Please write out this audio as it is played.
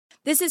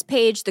This is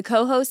Paige, the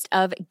co-host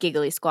of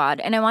Giggly Squad,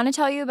 and I want to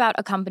tell you about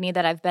a company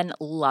that I've been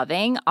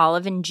loving,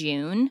 Olive &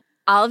 June.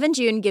 Olive &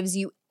 June gives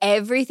you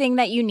everything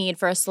that you need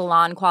for a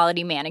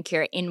salon-quality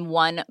manicure in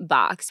one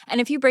box.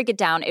 And if you break it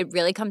down, it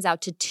really comes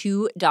out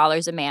to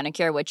 $2 a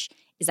manicure, which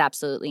is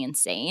absolutely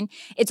insane.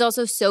 It's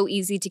also so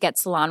easy to get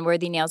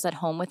salon-worthy nails at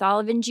home with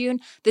Olive & June.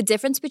 The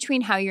difference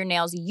between how your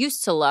nails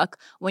used to look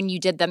when you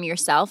did them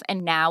yourself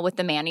and now with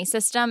the Mani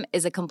system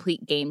is a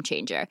complete game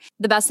changer.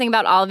 The best thing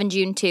about Olive &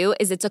 June, too,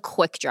 is it's a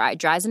quick dry.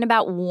 Dries in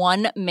about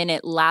 1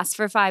 minute, lasts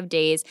for 5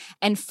 days,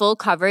 and full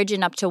coverage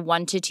in up to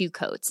 1 to 2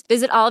 coats.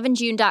 Visit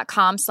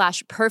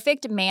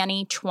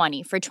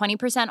oliveandjune.com/perfectmani20 for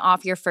 20%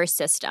 off your first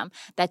system.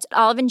 That's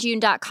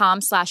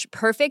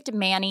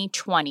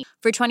oliveandjune.com/perfectmani20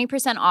 for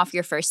 20% off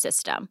your first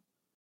system.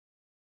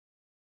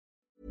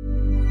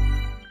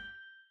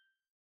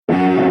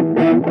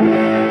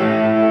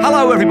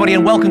 Hello, everybody,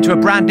 and welcome to a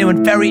brand new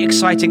and very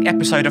exciting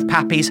episode of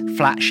Pappy's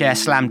Flat Share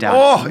Slamdown.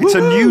 Oh, it's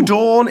a new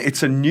dawn,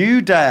 it's a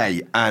new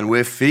day, and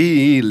we're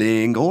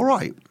feeling all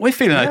right. We're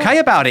feeling okay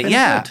about it,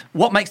 yeah. Good.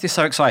 What makes this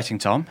so exciting,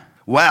 Tom?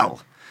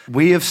 Well,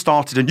 we have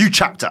started a new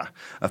chapter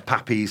of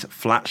Pappy's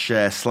Flat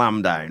Share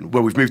Slamdown,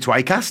 where we've moved to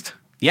Acast.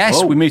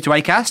 Yes, we moved to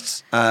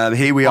Acasts.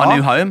 Here we are. Our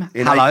new home.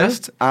 In Hello.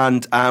 Acast,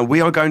 and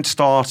we are going to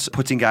start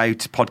putting out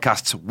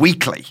podcasts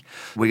weekly.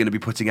 We're going to be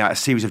putting out a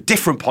series of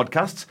different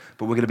podcasts,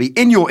 but we're going to be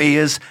in your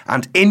ears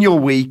and in your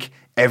week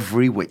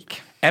every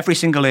week. Every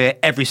single ear,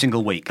 every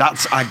single week.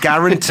 That's a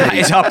guarantee. That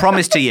is our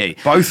promise to you.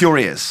 Both your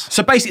ears.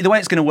 So basically, the way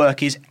it's going to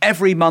work is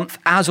every month,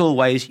 as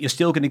always, you're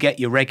still going to get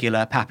your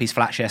regular Pappy's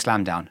Flat Share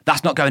Slamdown.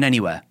 That's not going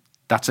anywhere.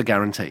 That's a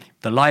guarantee.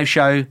 The live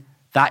show,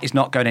 that is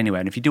not going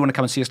anywhere. And if you do want to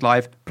come and see us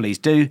live, please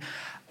do.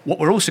 What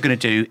we're also going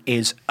to do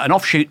is an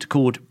offshoot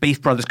called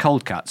Beef Brothers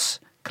Cold Cuts.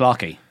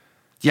 Clarky.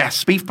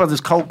 Yes, Beef Brothers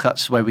Cold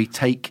Cuts, where we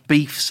take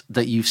beefs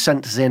that you've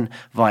sent us in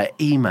via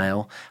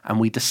email and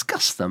we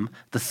discuss them,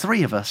 the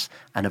three of us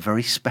and a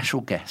very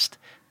special guest,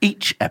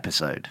 each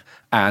episode.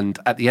 And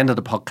at the end of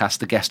the podcast,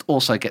 the guest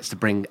also gets to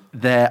bring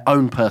their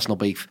own personal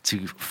beef to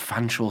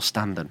Fanshawe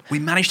Standen. We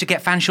managed to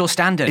get Fanshawe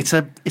Standen. It's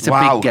a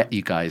Wow. big get,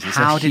 you guys. It's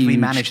How a did we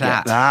huge manage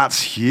that? get.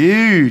 That's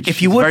huge.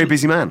 If you He's would, a very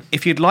busy man.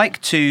 If you'd like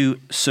to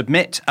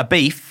submit a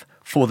beef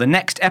for the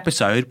next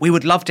episode, we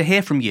would love to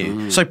hear from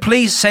you. So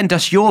please send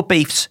us your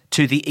beefs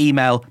to the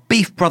email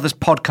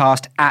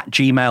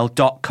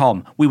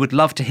beefbrotherspodcast@gmail.com. We would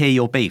love to hear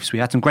your beefs. We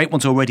had some great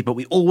ones already, but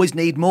we always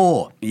need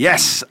more.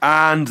 Yes,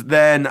 and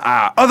then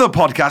our other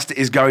podcast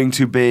is going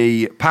to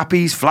be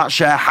Pappy's Flat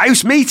Share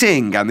House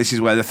Meeting, and this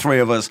is where the three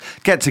of us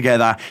get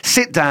together,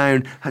 sit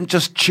down, and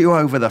just chew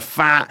over the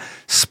fat,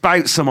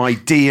 spout some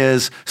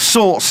ideas,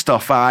 sort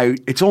stuff out.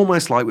 It's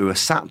almost like we were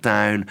sat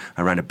down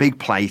around a big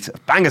plate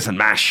of bangers and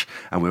mash,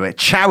 and we were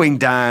chowing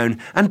down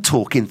and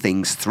talking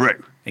things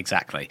through.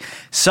 Exactly.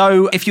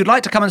 So if you'd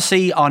like to come and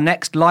see our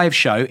next live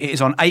show, it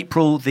is on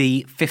April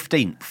the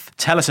 15th.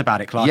 Tell us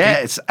about it, Clarky. Yeah,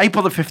 it's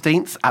April the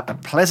 15th at the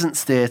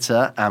Pleasance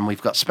Theatre, and we've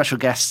got special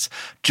guests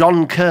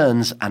John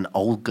Kearns and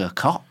Olga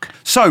Koch.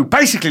 So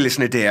basically,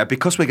 listener dear,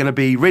 because we're going to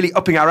be really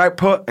upping our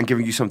output and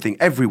giving you something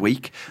every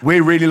week,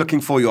 we're really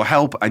looking for your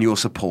help and your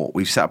support.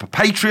 We've set up a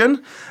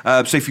Patreon.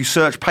 So if you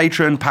search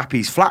Patreon,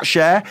 Pappy's Flat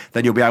Share,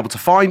 then you'll be able to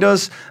find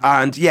us.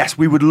 And yes,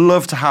 we would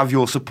love to have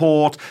your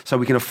support so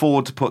we can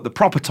afford to put the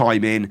proper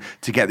time in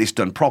to get this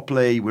done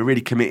properly. We're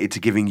really committed to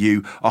giving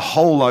you a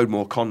whole load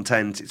more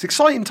content. It's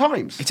exciting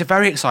times. It's a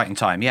very exciting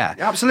time, yeah.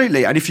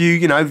 Absolutely. And if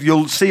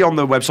you'll see on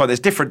the website, there's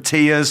different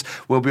tiers.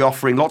 We'll be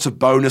offering lots of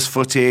bonus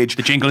footage.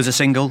 The jingle is a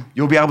single.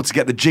 You'll be able to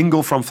get the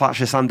jingle from Flat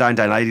Share Slamdown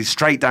Ladies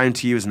straight down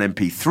to you as an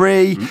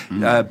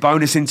MP3,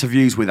 bonus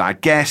interviews with our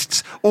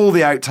guests, all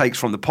the outtakes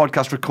from the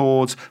podcast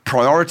records,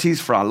 priorities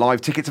for our live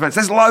ticket events.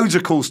 There's loads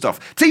of cool stuff.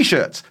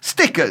 T-shirts,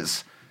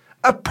 stickers,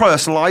 a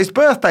personalised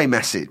birthday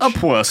message. A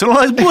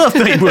personalised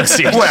birthday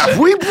message.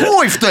 Happy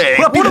birthday!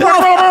 Happy birthday,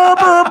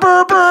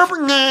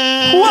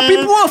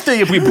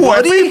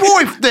 everybody! Happy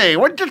birthday!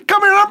 We're just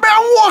coming up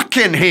and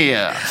walking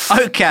here.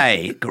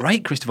 Okay,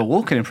 great Christopher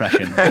Walken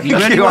impression. You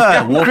really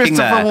were walking Christopher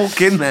there.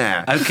 Walken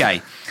there.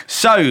 Okay,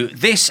 so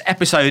this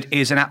episode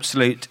is an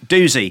absolute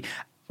doozy.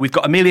 We've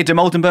got Amelia de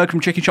Moldenberg from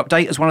Chicken Shop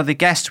Date as one of the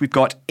guests. We've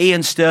got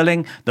Ian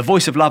Sterling, the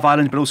voice of Love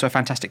Island, but also a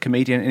fantastic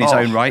comedian in his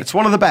own right. It's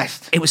one of the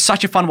best. It was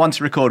such a fun one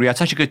to record. We had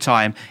such a good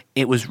time.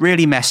 It was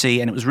really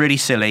messy and it was really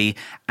silly.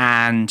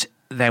 And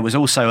there was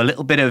also a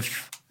little bit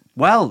of,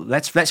 well,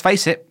 let's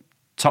face it,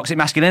 toxic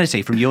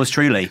masculinity from yours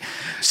truly.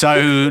 So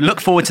look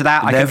forward to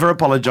that. Never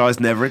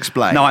apologise, never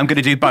explain. No, I'm going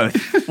to do both.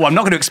 Well, I'm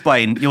not going to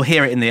explain. You'll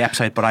hear it in the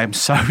episode, but I am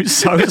so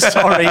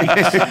sorry.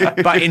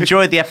 But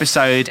enjoy the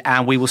episode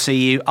and we will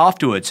see you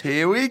afterwards.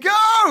 Here we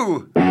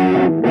go!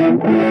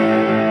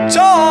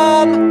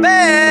 Tom!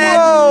 Ben!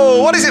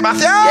 Whoa! What is it,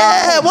 Matthew?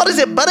 Yeah, what is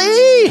it,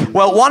 buddy?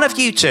 Well, one of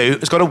you two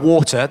has got to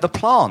water the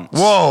plants.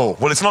 Whoa,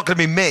 well, it's not going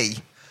to be me.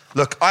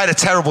 Look, I had a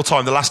terrible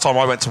time the last time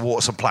I went to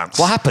water some plants.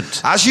 What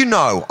happened? As you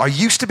know, I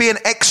used to be an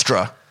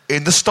extra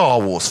in the Star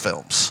Wars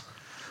films.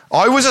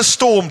 I was a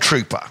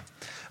stormtrooper,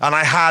 and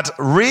I had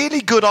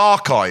really good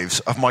archives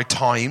of my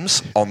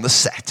times on the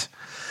set.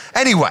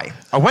 Anyway,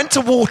 I went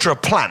to water a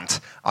plant,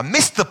 I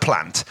missed the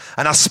plant,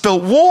 and I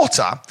spilt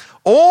water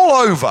all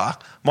over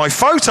my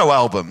photo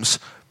albums.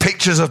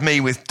 Pictures of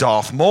me with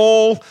Darth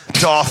Maul,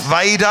 Darth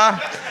Vader,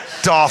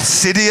 Darth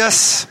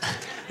Sidious.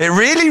 It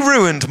really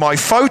ruined my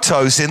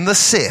photos in the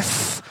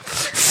Sith.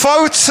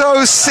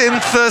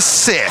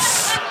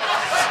 Photosynthesis.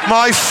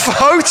 My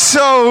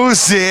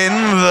photos in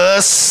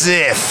the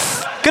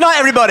Sith. Good night,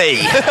 everybody.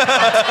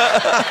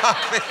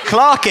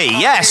 Clarky,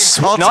 yes.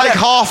 I'll take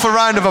half a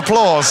round of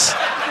applause.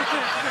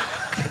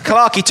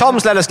 Clarky,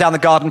 Tom's led us down the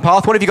garden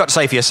path. What have you got to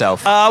say for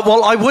yourself?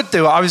 Well, I would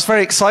do it. I was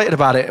very excited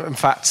about it. In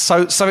fact,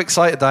 so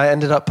excited that I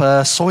ended up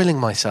soiling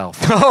myself.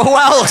 Oh,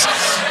 well,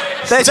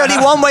 there's only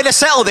one way to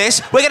settle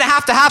this. We're going to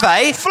have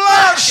a...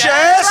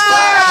 Flatshare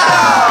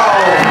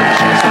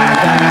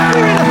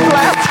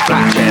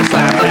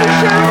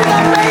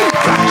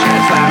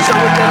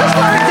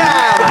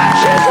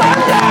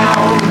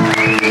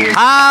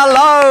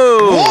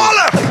Hello!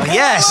 Wallop!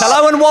 Yes,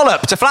 hello and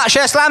wallop to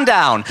Flatshare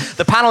Slamdown,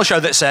 the panel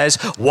show that says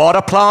what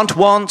a plant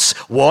wants,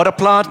 what a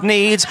plant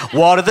needs,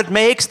 what that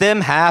makes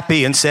them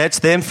happy and sets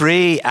them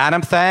free. And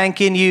I'm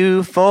thanking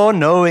you for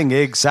knowing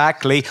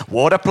exactly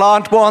what a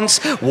plant wants,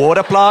 what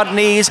a plant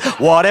needs,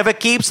 whatever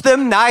keeps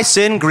them nice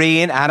and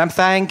green. And I'm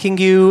thanking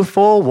you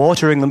for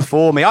watering them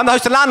for me. I'm the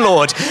host and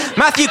landlord,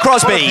 Matthew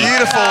Crosby.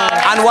 Beautiful.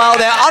 And while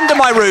they're under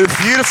my roof...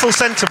 Beautiful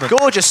sentiment.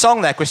 Gorgeous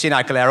song there, Christina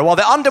Aguilera. While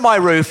they're under my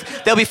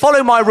roof, they'll be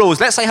following my rules.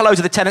 Let's say hello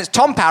to the tenants,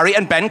 Tom Parry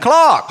and Ben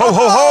Clark. Ho,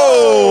 ho,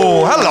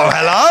 ho! Hello,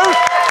 hello.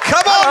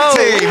 Come on,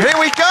 team. Here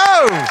we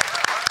go.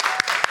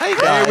 Hey,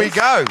 guys. Here we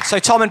go. So,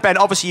 Tom and Ben,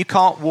 obviously you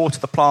can't water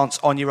the plants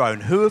on your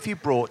own. Who have you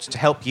brought to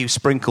help you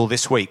sprinkle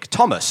this week?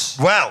 Thomas?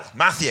 Well,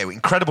 Matthew,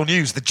 incredible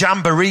news. The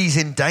Jamboree's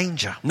in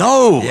danger.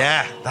 No!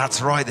 Yeah,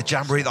 that's right. The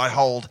Jamboree that I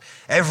hold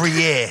every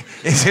year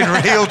is in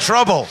real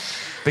trouble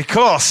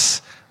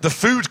because the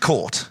food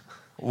court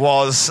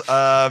was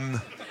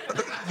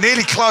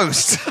nearly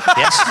closed.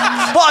 Yes.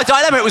 What a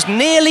dilemma. It was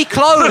nearly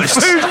closed.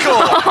 The food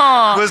court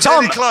was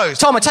nearly closed.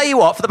 Tom, I tell you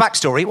what, for the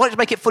backstory, why don't you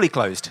make it fully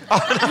closed? Oh,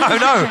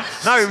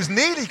 no, it was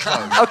nearly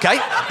closed. Okay.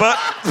 But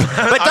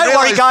Don't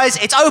worry, guys.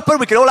 It's open.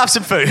 We can all have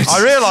some food.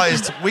 I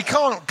realised we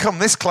can't come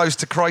this close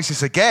to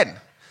crisis again.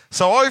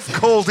 So I've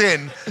called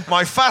in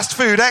my fast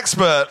food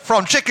expert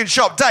from Chicken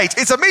Shop Date.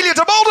 It's Amelia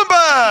de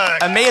Moldenberg.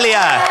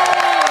 Amelia.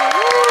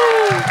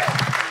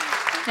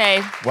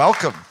 Hey.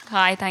 Welcome.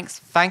 Hi, thanks.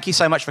 Thank you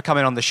so much for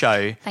coming on the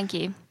show. Thank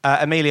you.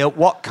 Amelia,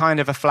 what kind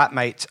of a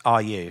flatmate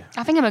are you?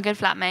 I think I'm a good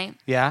flatmate.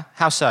 Yeah?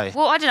 How so?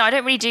 Well, I don't know. I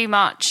don't really do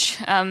much.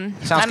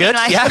 Sounds I mean, good.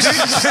 like, Yeah.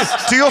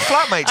 Do your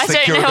flatmates I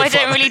think don't you're know. a I good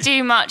don't flatmate? really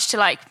do much to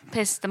like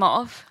piss them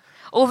off.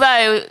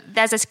 Although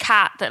there's this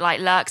cat that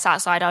like lurks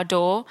outside our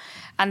door,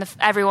 and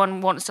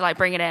everyone wants to like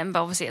bring it in,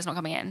 but obviously it's not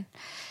coming in.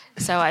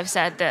 So I've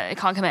said that it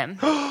can't come in.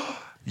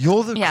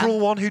 You're the Yeah. cruel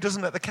one who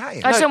doesn't let the cat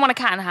in. I just don't want a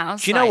cat in the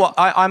house. Do you know like, what?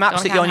 I'm don't want a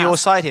absolutely cat in on the your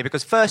house. side here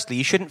because, firstly,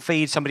 you shouldn't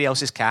feed somebody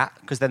else's cat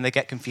because then they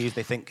get confused.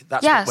 They think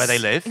that's Yes, where they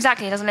live.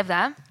 Exactly. It doesn't live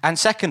there. And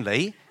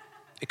secondly,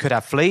 it could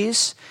have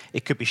fleas.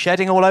 It could be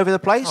shedding all over the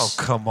place. Oh,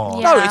 come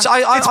on. Yeah. No, it's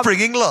It's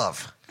bringing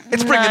love.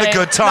 It's bringing a No.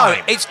 good time.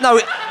 No, it's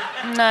no.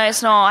 No,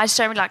 it's not. I just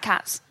don't really like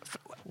cats.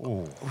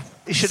 You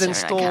should Sorry,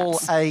 install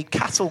cats. a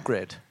cattle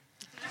grid.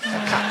 A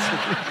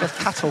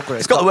cattle grid.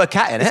 It's got the word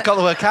cat in it. It's got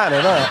the word cat in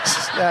it,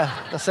 doesn't it? Yeah,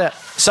 that's it.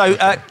 So,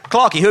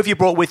 Clarky, who have you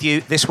brought with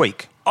you this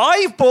week?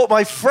 I've brought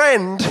my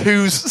friend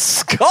who's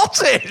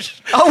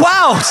Scottish. Oh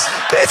wow!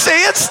 It's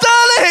Ian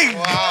Sterling.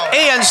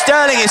 Ian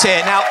Sterling is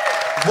here now.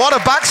 What a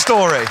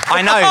backstory.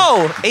 I know,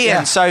 Oh, Ian.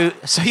 yeah. So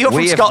you're from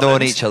We have Scotland.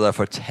 known each other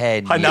for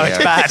 10 years. I know it's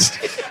bad.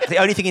 The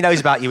only thing he knows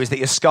about you is that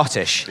you're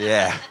Scottish.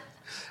 Yeah.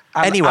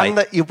 Anyway. And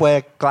that you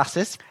wear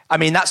glasses. I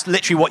mean, that's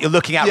literally what you're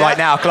looking at Yeah. right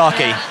now,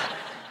 Clarky.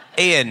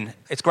 Ian,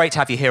 it's great to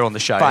have you here on the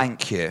show.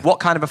 Thank you. What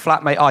kind of a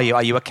flatmate are you?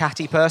 Are you a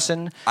catty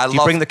person? Do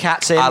you bring the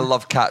cats in? I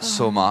love cats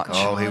so much.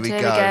 Oh, here we Here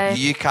we go. go.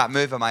 You can't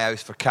move in my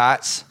house for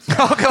cats.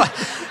 Oh, God.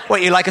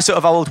 What, you like a sort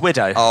of old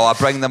widow? Oh, I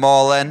bring them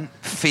all in,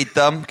 feed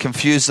them,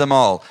 confuse them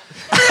all.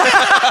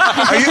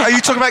 Are you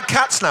talking about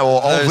cats now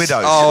or old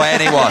widows? Oh,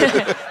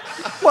 anyone.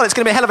 Well, it's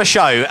going to be a hell of a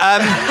show.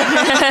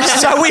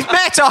 So we've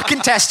met our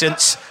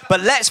contestants,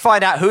 but let's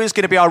find out who is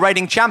going to be our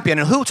reigning champion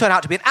and who will turn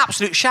out to be an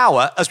absolute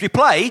shower as we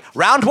play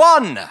round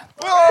one.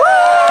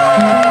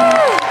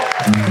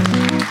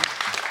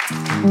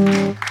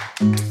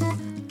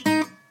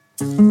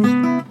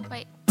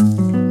 Wait.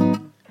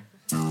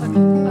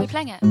 Are we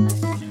playing it?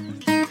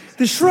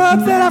 The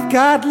shrub that I've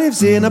got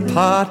lives in a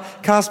pot.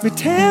 Cost me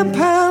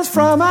 £10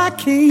 from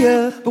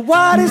IKEA. But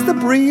what is the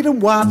breed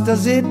and what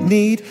does it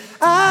need?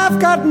 I've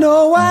got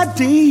no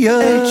idea.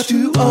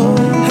 H2O.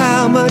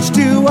 How much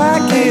do I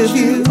give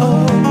you?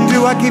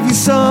 Do I give you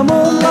some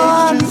or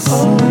lots?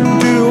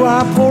 Do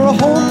I pour a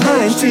whole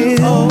pint in?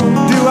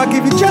 Do I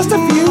give you just a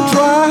few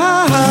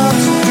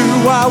drops?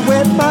 Do I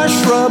wet my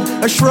shrub,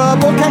 a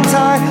shrub or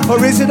cacti?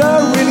 Or is it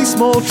a really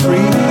small tree?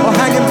 Or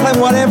hanging plant,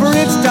 whatever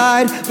it's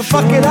died. But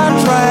fuck it, I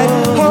tried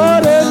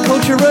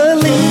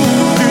horticulturally.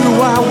 Do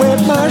I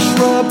wet my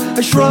shrub?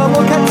 A shrub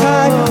or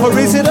cacti? Or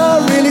is it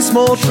a really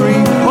small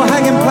tree? Or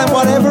hanging plant,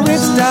 whatever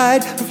it's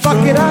died. But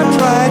fuck it, I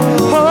tried.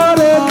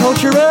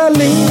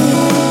 Horticulturally.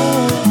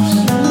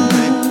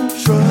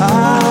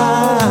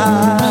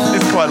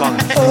 It's quite long.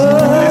 It's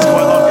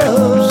quite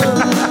long,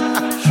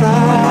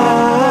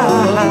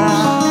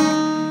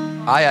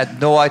 I had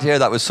no idea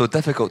that was so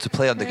difficult to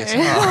play on the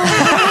guitar.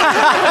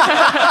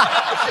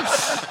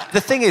 The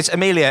thing is,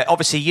 Amelia,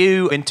 obviously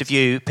you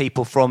interview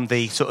people from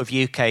the sort of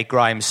UK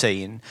grime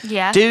scene.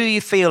 Yeah. Do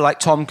you feel like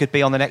Tom could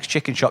be on the next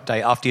Chicken Shop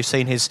Day after you've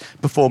seen his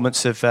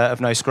performance of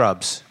No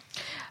Scrubs?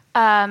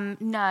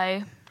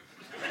 No.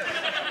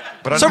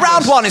 But So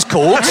round one is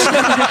called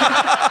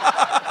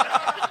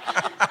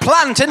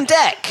Plant and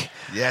Deck.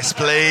 Yes,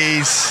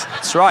 please.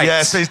 That's right.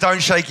 Yes, please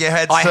don't shake your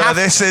head, sir.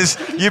 This is,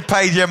 you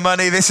paid your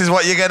money, this is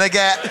what you're going to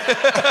get.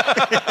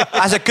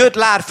 As a good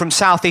lad from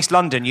South East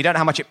London, you don't know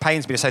how much it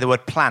pains me to say the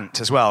word plant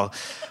as well.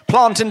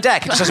 Plant and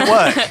deck, it just doesn't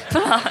work.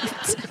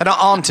 Plant. They're not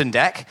aunt and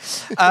deck.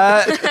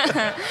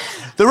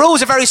 The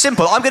rules are very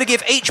simple. I'm going to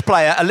give each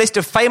player a list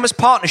of famous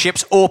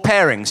partnerships or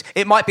pairings.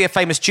 It might be a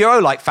famous duo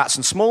like Fats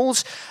and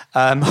Smalls.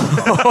 It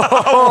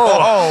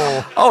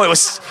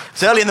was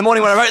early in the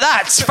morning when I wrote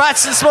that.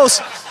 Fats and Smalls.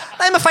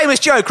 Name a famous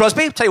duo,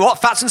 Crosby. Tell you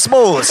what, Fats and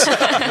Smalls.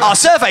 Our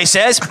survey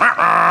says... Deep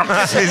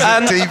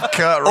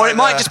cut or it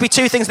might just be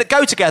two things that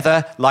go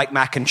together, like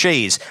mac and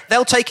cheese.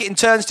 They'll take it in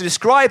turns to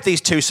describe these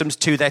twosomes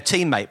to their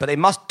teammate, but they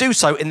must do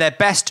so in their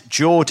best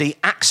Geordie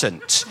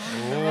accent.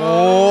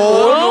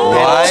 Oh,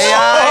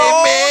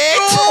 aye,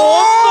 mate.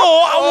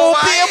 I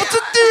won't be able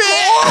to do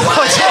it.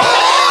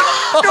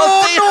 No.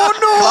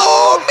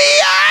 Oh, me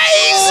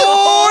eyes.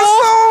 Oh,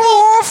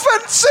 so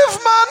offensive,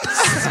 man.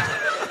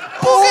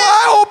 Oh,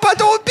 I hope I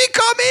don't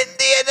become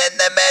Indian in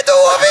the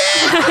middle of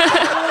it.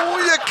 Oh,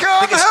 you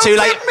can't It's help too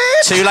late. it,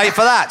 mate. Too late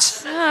for that.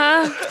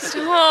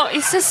 What?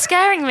 It's just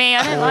scaring me.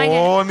 I don't like it.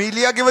 Oh,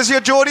 Amelia, give us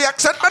your Geordie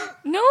accent, man.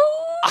 No.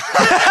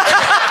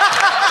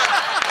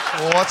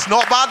 Oh, it's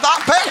not bad,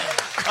 that, Pip.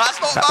 That's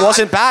not That bad.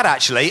 wasn't bad,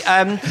 actually.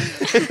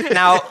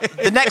 Now,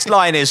 the next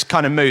line is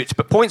kind of moot,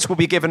 but points will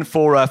be given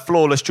for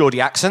flawless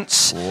Geordie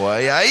accents.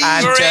 Boy, aye.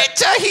 And, Great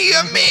to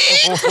hear,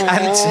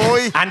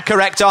 mate. and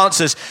correct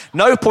answers.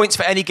 No points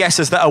for any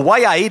guesses that are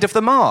way ahead of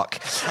the mark.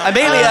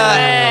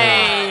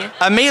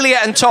 Amelia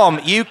and Tom,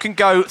 you can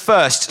go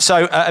first.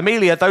 So,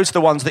 Amelia, those are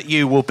the ones that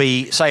you will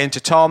be saying to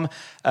Tom.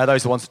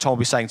 Those are the ones that Tom will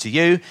be saying to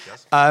you.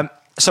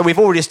 So we've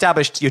already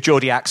established your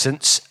Geordie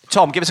accents.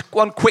 Tom, give us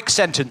one quick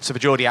sentence of a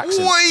Geordie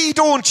accent. Why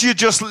don't you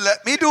just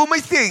let me do my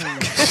thing?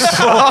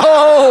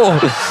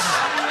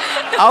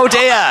 Oh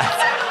dear.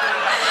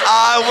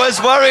 I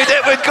was worried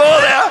it would go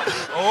there.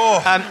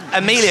 Oh,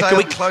 Amelia,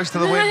 sailed close to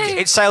the wind.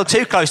 It sailed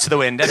too close to the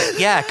wind.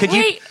 Yeah, could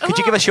you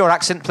give us your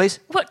accent, please?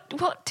 What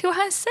do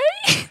I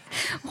say?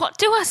 What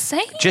do I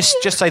say?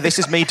 Just say this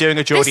is me doing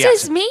a Geordie This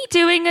accent. is me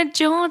doing a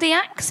Geordie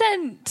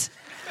accent.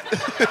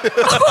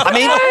 I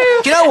mean,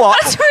 do you know what?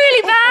 That's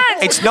really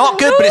bad. It's not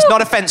good, but it's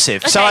not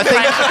offensive. So I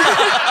think,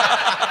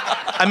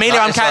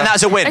 Amelia, I'm counting that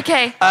as a win.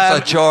 Okay. So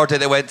Geordie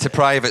that went to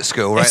private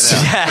school right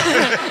there.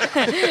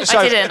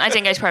 I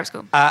didn't go to private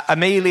school.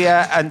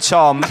 Amelia and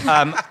Tom,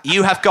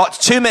 you have got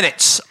 2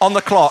 minutes on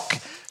the clock,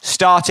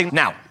 starting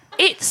now.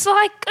 It's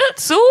like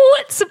it's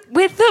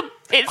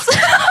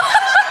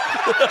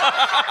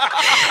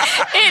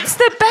it's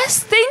the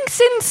best thing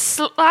since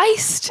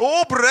sliced.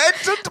 Oh, bread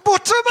and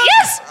butter, man.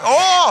 Yes.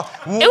 Oh,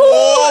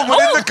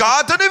 we're in the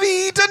Garden of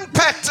Eden,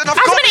 pet, and I've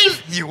How got many?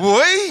 you.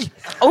 Oi.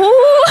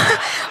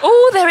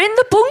 Oh, they're in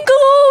the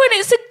bungalow, and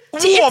it's a.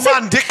 Oh,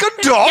 man, Dick and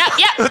Dom.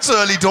 Yeah. That's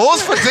early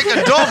doors for Dick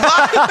and Dom,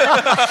 man.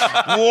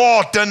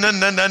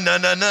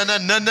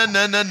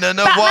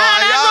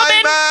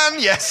 Why, man?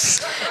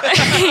 Yes.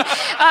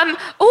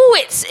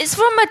 It's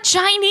from a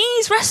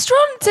Chinese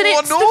restaurant, and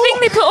it's no. the thing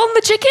they put on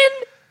the chicken.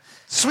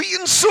 Sweet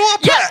and sour,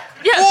 pet.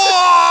 Yeah.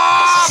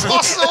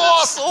 Oh,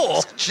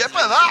 sauce. Chip of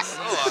that.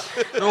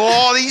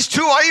 Oh, these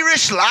two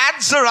Irish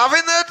lads are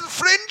having their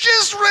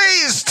fringes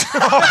raised.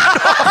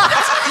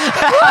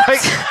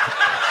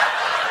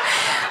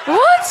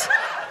 What?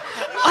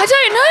 I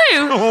don't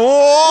know.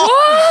 Oh,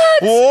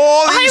 What?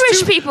 Oh,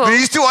 Irish people.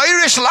 These two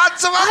Irish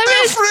lads have had their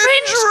Irish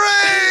fringe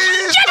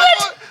raised.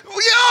 Jedward!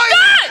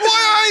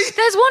 Why?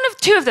 There's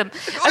two of them.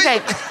 Okay.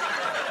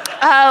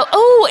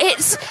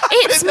 It's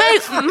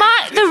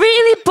the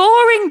really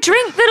boring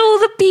drink that all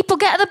the people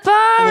get at the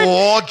bar.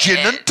 Oh, gin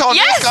and tonic,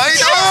 Yes, I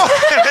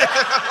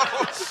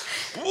know.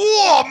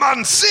 Oh,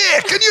 man,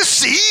 say, can you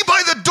see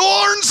by the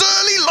dawn's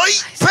early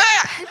light,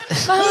 pet?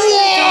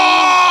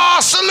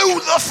 Whoa,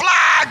 salute the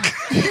flag.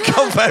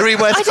 Come very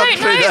West I don't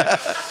Country know. there.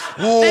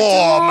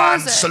 Whoa, man,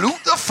 doors.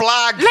 salute the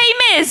flag. Les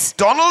Mis.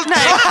 Donald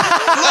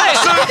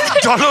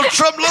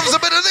Trump loves a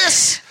bit of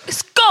this.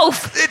 It's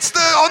golf. It's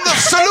on the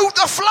salute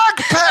the flag,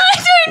 pet. I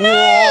don't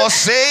know. Oh,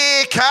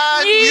 say,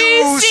 can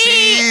you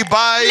see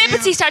by...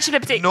 Liberty, Statue of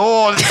Liberty.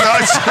 No, it's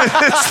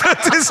the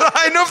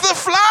design of the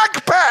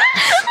flag, pet.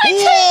 I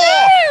don't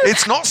know.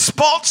 It's not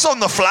spots on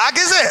the flag,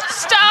 is it?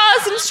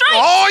 Stars and stripes.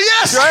 Oh,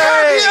 yes,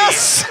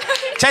 Yes!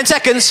 10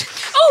 seconds.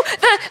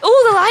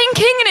 The Lion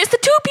King, and it's the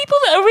two people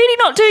that are really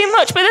not doing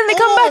much, but then they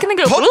come back and they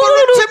go. Pumba and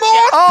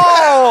Timon.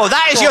 Oh,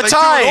 that is your They do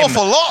time. an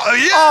awful lot.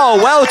 Yeah. Oh,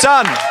 well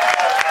done.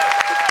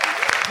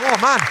 Oh,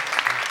 man.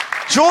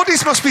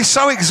 Geordies must be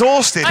so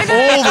exhausted I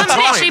know, all the time.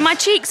 literally, my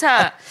cheeks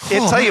hurt.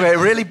 I'll tell you, it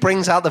really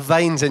brings out the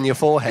veins in your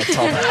forehead,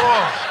 Tom.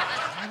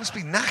 They must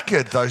be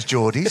knackered, those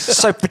Geordies.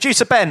 So,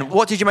 Producer Ben,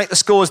 what did you make the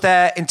scores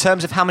there in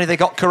terms of how many they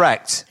got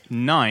correct?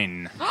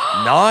 9.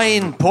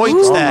 9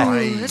 points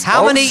there.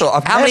 How many Also,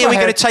 I've are we never going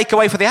to heard- take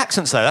away for the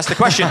accents, though? That's the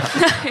question.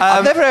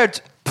 I've never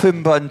heard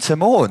Pumbaa and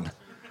Timon.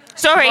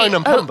 Sorry. Timon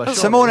and Pumbaa,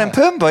 sure. Timon and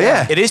Pumbaa,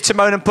 yeah. It is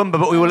Timon and Pumbaa,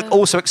 but we will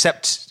also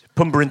accept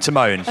Pumbaa and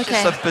Timon. Okay.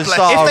 It's a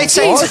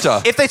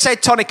bizarre If they'd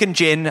said tonic and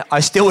gin, I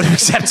still would have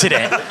accepted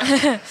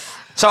it.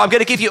 So I'm going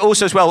to give you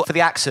also as well for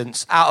the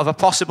accents, out of a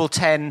possible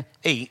 10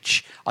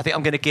 each, I think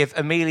I'm going to give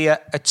Amelia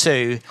a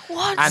 2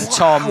 and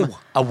Tom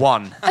a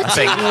 1. I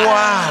think.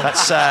 Wow.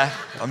 That's. I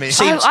mean,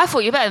 I thought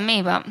you were better than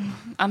me, but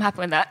I'm happy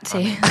with that too.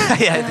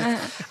 Yeah,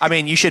 I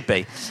mean, you should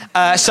be.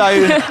 So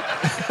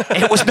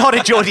it was not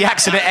a Geordie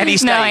accent at any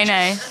stage. No, I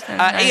know.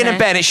 Ian and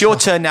Ben, it's your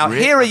turn now.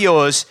 Here are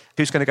yours.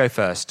 Who's going to go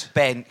first?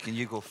 Ben, can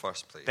you go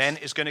first, please? Ben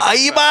is going to go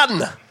Aye,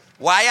 man.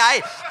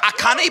 Why, I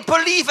can't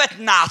believe it,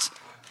 Nat.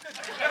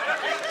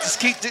 Just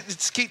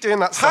keep doing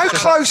that stuff. how 'cause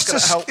close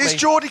that's gonna help is me.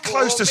 Geordie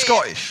close to me.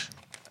 Scottish?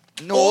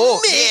 No,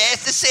 yeah,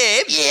 it's the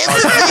same.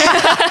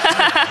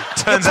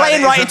 You're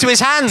playing right into his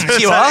hands,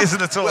 you That are.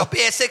 isn't at all. Well,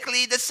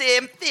 basically the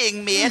same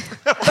thing, mate.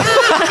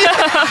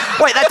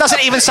 Wait, that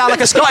doesn't even sound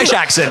like a Scottish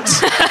accent.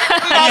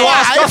 And you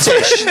are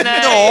Scottish.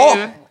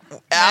 No.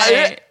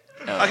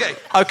 Okay.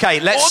 Okay,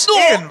 let's...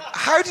 Ian,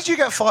 how did you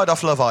get fired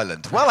off Love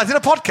Island? Well, I did a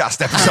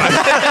podcast episode.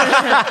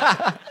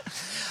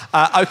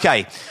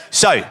 Okay,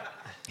 so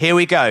here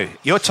we go.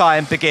 Your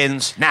time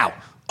begins now.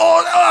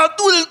 Well,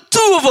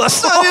 two of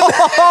us.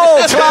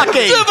 Oh,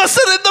 Clarky. Two of us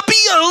are in the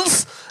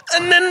Beatles,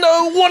 and then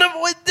one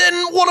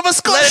of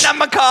us got.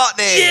 Lennon and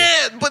McCartney.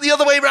 Yeah, but the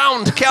other way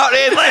round.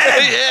 Cartney.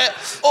 Yeah.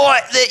 Oh,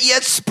 you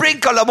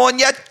sprinkle them on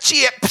your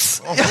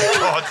chips. Oh, my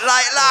God.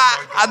 Like that.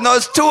 And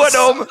there's two of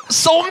them.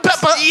 Salt and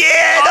pepper.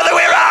 Yeah, the other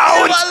way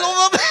round. I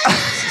love them.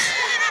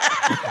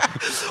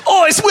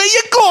 Oh, it's where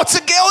you go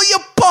to get all your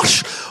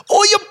posh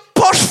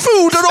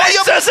food and all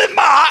your. Spencer's and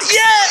Marks.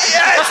 Yeah.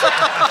 Yes.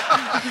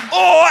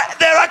 Oh,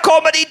 they're a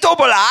comedy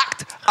double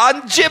act.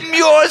 And Jim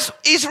Muir's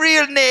his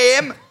real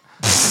name.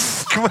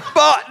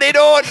 But they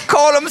don't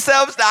call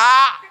themselves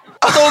that.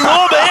 I don't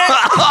know, mate.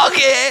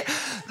 Okay.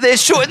 They're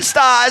shooting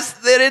stars.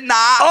 They're in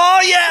that. Oh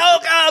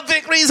yeah,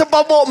 Vic Reeves and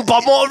Bob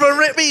Morton and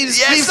Rick Reeves.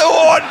 Yes, the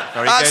one.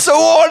 That's the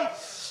one.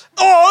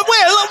 Oh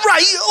well,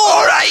 right.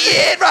 All right,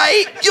 yeah,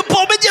 right. You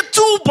put them in your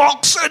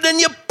toolbox and then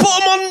you put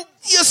them on.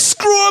 You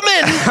screw them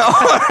in.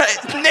 All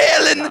right,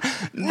 nail and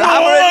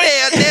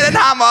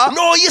hammer.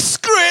 No, you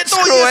screw it.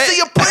 Screw So it.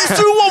 you put it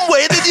through one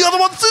way, then the other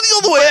one through the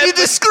other way. You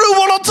just screw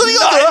one onto the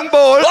other. Nutting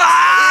ball.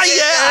 Ah,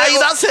 yeah,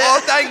 that's it. Oh,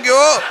 thank you.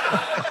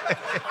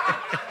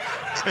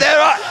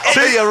 There are.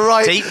 You're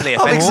right. Deeply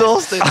I'm offensive.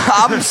 exhausted.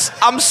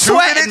 I'm 2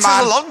 sweating, minutes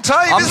man. is a long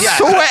time, I'm isn't it?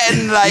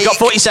 sweating like. You got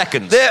 40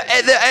 seconds.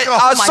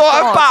 I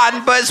saw a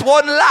band, but it's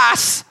one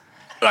lass.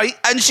 Right.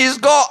 And she's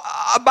got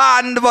a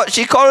band, but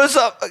she calls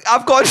up.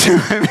 I've got to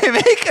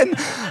making.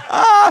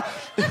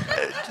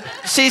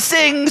 She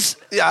sings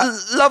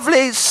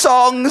lovely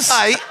songs.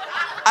 Aye.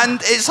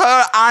 And it's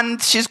her, and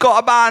she's got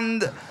a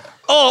band.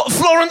 Oh,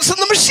 Florence and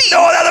the Machine.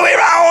 No, the other way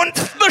round.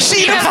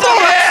 Machine and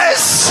Florence.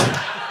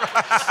 Yes.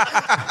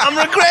 I'm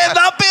regretting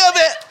that bit of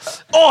it.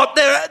 Oh,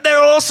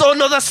 they're also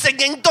another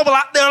singing double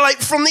act. They're like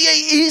from the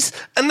 80s,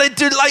 and they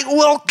do like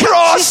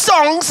catchy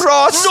songs.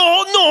 Ross.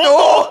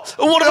 No.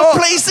 And one of them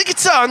plays the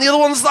guitar, and the other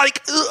one's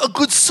like a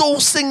good soul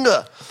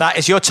singer. That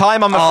is your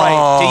time, I'm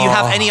afraid. Do you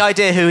have any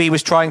idea who he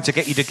was trying to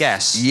get you to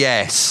guess?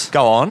 Yes.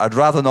 Go on. I'd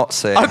rather not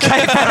say.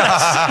 Okay.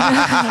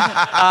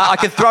 I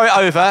can throw it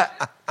over.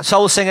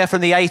 Soul singer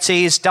from the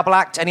 80s, double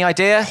act, any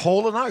idea?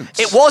 Hall and Oates.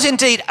 It was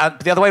indeed.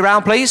 The other way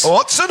round, please.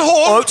 Oates and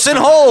Hall. Oates and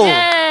Hall.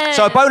 Yay.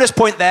 So a bonus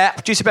point there.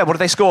 Producer Ben, what did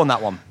they score on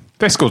that one?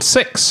 They scored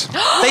 6.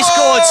 They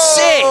scored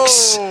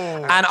 6.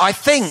 And I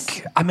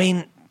think,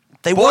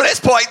 they weren't... Bonus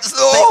points,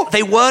 though.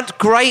 They weren't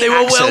great They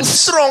were well accents.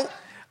 strong.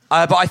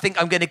 But I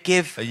think I'm going to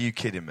give... Are you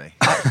kidding me?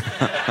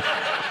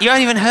 You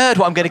haven't even heard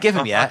what I'm going to give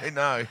him yet. I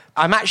know.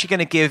 I'm actually going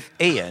to give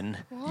Ian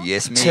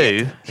Yes, mate. 2.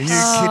 Are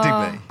you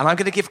kidding me? And I'm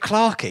going to give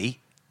Clarky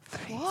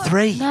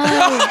 3.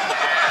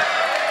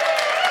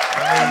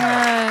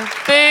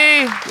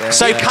 Boo.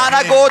 So can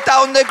I go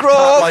down the grove?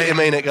 Not like you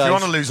mean it, If you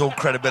want guys. to lose all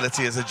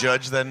credibility as a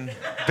judge, then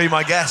be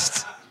my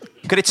guest.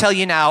 I'm going to tell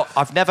you now,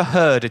 I've never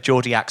heard a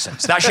Geordie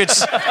accent. So that should...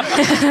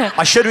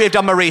 I should have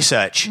done my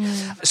research.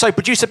 So,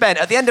 Producer Ben,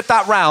 at the end of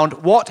that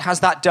round, what has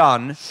that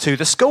done to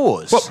the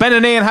scores? Well, Ben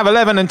and Ian have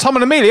 11 and Tom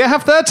and Amelia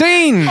have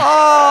 13.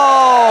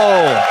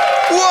 Oh!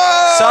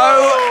 Whoa!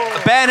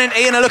 So, Ben and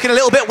Ian are looking a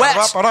little bit wet,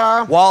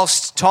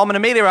 whilst Tom and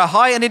Amelia are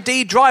high and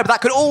indeed dry, but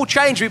that could all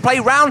change. We play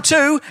round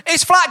 2.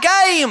 It's Flat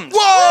Games!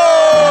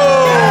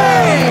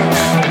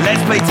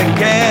 Let's play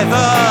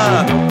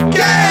together.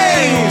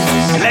 Games.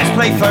 Let's play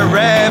play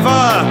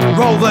forever.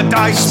 Roll the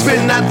dice,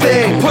 spin that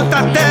thing, put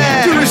that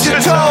there. Do as you're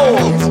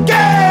told.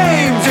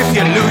 Games! If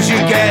you lose, you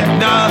get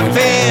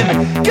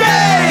nothing.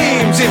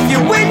 Games! If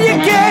you win, you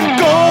get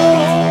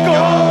gold.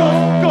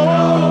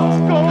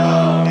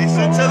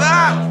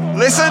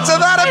 Listen to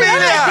that,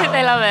 Amelia.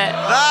 They love it.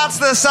 That's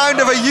the sound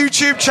of a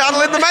YouTube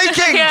channel in the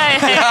making.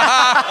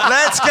 Yeah.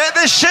 Let's get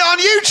this shit on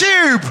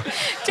YouTube.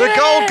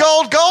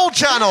 The Gold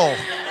channel.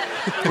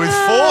 With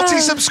 40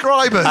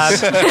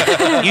 subscribers.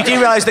 You do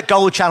realise that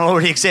Gold Channel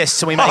already exists,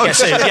 so we may get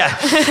sued. Yeah.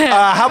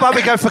 How about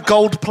we go for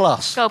Gold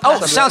Plus? Gold Oh,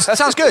 Plus.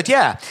 sounds good,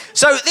 yeah.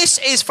 So this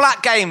is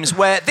Flat Games,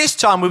 where this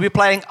time we'll be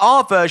playing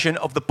our version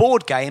of the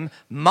board game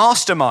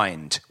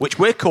Mastermind, which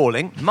we're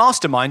calling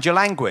Mastermind Your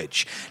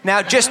Language.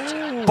 Now, just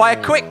by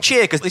a quick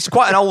cheer, because this is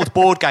quite an old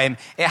board game,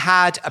 it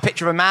had a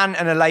picture of a man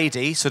and a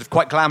lady, sort of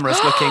quite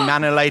glamorous-looking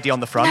man and a lady on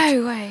the front.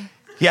 No way.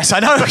 Yes, I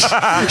know.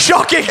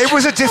 Shocking. It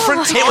was a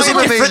different time, It was a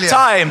different Amelia.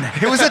 time.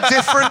 It was a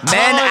different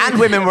time. Men and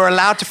women were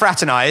allowed to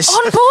fraternise.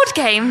 On board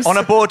games? On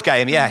a board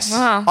game, yes.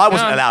 Wow. I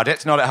wasn't Yeah. allowed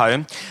it, not at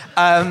home.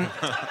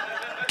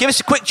 Give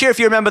us a quick cheer if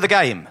you remember the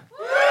game.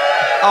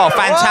 Oh,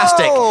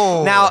 fantastic.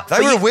 Whoa. Now, They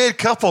for were you- a weird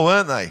couple,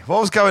 weren't they?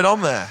 What was going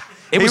on there?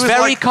 it He was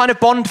very like- kind of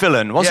Bond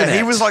villain, wasn't yeah, it?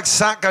 he was like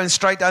sat going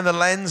straight down the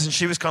lens, and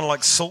she was kind of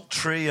like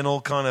sultry and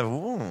all kind of.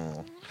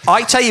 Ooh.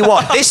 I tell you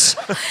what,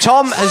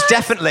 Tom has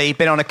definitely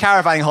been on a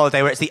caravanning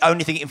holiday where it's the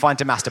only thing you can find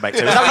to masturbate to.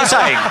 Is that what you're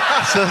saying?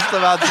 Just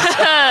about to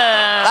say.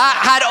 That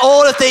had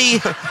all of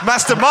the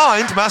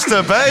Mastermind,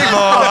 masturbate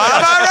more.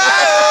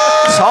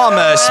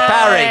 Thomas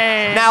Parry.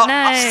 Now,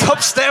 no.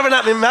 Stop staring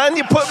at me, man.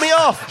 You put me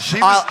off.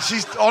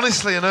 She's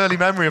honestly an early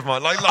memory of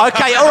mine. Like,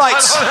 okay, all right,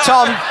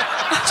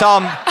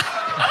 Tom.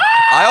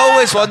 I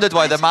always wondered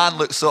why the man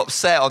looked so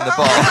upset on the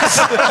box.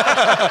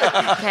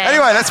 Okay.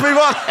 Anyway, let's move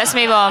on. Let's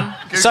move on.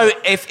 So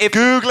if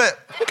Google it.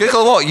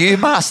 Google what? You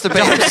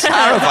masturbate in a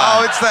caravan.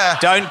 Oh, it's there.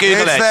 Don't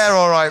Google it's it. It's there,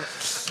 all right.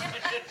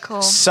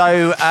 Cool.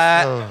 So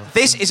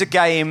this is a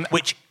game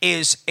which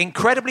is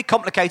incredibly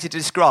complicated to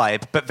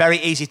describe, but very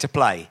easy to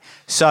play.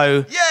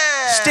 So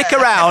stick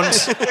around. The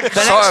Sort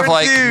next of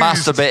like confused.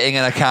 masturbating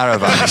in a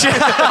caravan.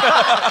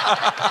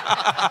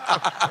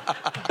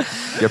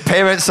 Your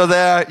parents are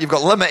there. You've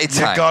got limited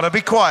time. You've got to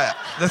be quiet.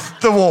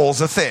 The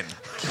walls are thin.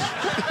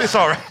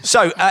 Sorry.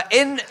 So,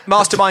 in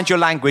Mastermind Your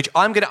Language,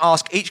 I'm going to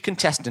ask each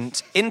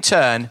contestant in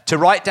turn to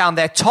write down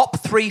their top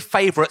 3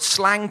 favourite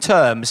slang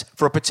terms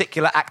for a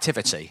particular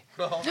activity.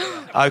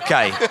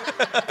 Okay.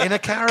 In a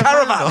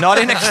caravan. Not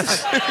in a...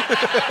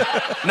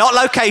 Not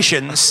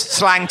locations,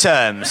 slang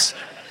terms.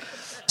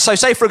 So,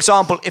 say, for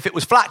example, if it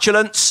was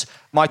flatulence,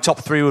 my top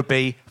 3 would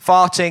be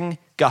farting,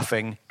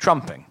 guffing,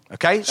 trumping.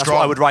 Okay? That's Strong.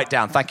 what I would write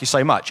down. Thank you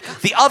so much.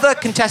 The other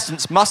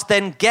contestants must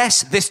then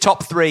guess this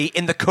top 3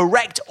 in the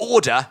correct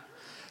order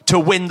to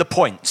win the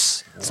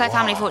points. It's like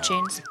Family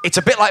Fortunes. It's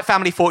a bit like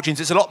Family Fortunes.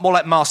 It's a lot more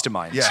like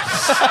Mastermind. Yeah.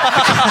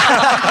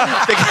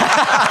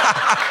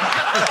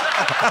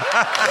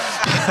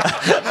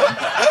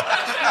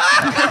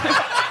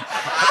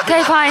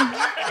 Okay, fine.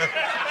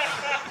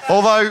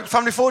 Although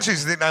Family Fortunes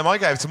is the nickname I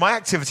gave to my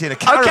activity in a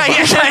caravan.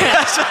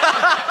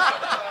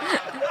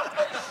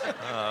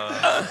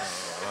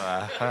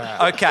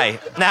 Okay.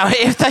 Now,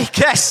 if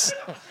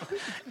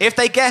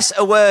they guess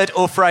a word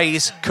or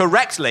phrase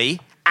correctly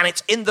and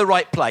it's in the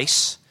right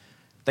place,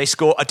 they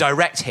score a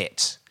direct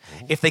hit.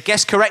 If they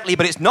guess correctly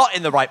but it's not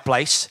in the right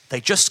place, they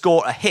just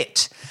score a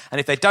hit. And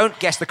if they don't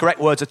guess the correct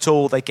words at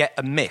all, they get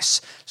a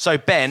miss. So,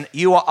 Ben,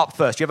 you are up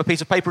first. Do you have a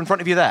piece of paper in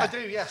front of you there? I do,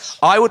 yes.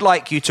 I would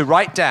like you to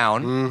write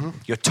down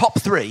your top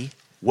 3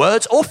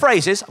 words or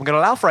phrases. I'm going to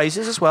allow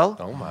phrases as well.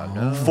 Oh my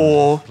God.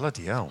 For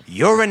Bloody hell.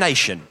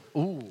 urination.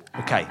 Ooh.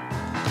 Okay.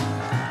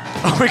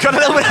 Oh, we got a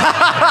little bit...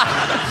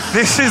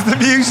 This is the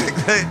music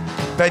that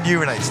Ben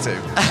urinates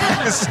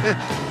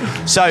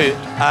to. So,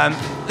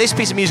 this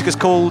piece of music is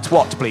called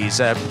what, please,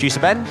 producer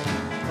Ben?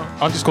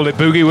 I'll just call it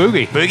Boogie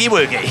Woogie. Boogie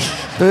Woogie.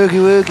 Boogie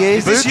woogie.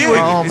 Is this you?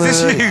 Is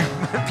this you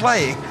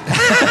playing?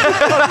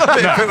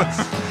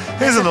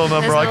 Here's a little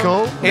number I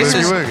call. This Boogie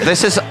is, Woogie.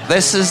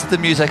 this is the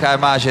music I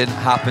imagine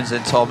happens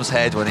in Tom's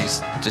head when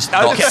he's just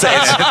not Okay. sitting.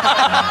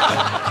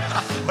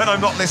 When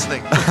I'm not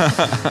listening.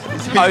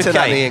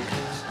 Okay.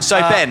 So,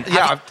 Ben,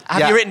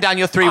 have you written down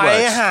your 3 words? I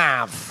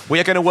have. We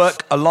are going to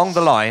work along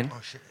the line.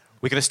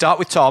 We're going to start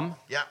with Tom.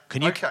 Yeah.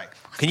 Can you, Okay.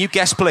 Can you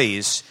guess,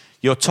 please,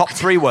 your top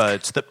 3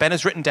 words that Ben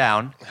has written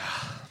down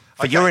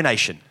for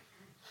urination?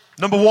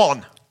 Number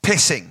 1,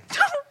 pissing.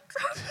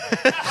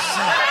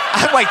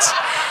 Wait.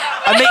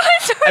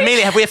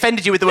 Amelia, have we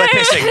offended you with the word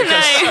pissing?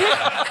 Because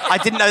I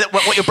didn't know that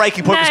what your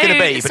breaking point was going to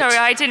be. But Sorry,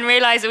 I didn't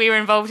realise that we were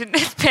involved in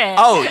this bit.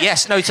 Oh,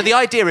 yes. No, so the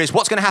idea is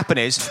what's going to happen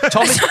is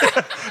Tom is...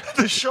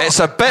 It's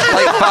a bit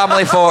like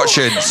Family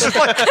Fortunes.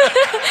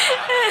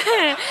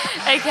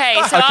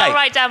 Okay, so Okay. I'll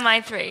write down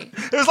my 3.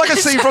 It was like a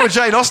scene from a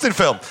Jane Austen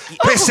film.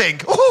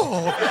 Pissing.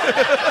 Oh,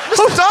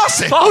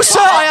 Darcy. Oh, sir,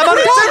 I am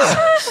undone.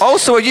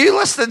 Also, are you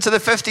listening to the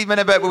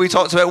 15-minute bit where we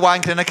talked about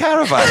wanking in a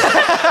caravan?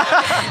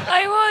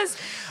 I was.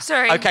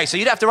 Sorry. Okay, so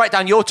you don't have to write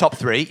down your top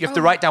 3. You have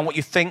to write down what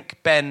you think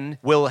Ben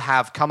will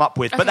have come up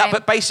with. Okay.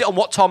 But base it on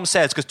what Tom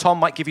says, because Tom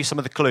might give you some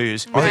of the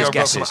clues with his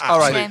guesses. All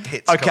right.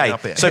 Hits coming Okay,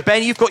 up here. so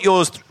Ben, you've got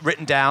yours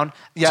written down.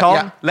 Yeah, Tom,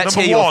 yeah. let's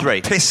Number hear your one,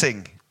 3.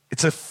 pissing.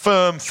 It's a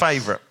firm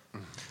favourite.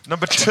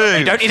 Number 2.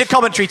 You don't need a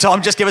commentary,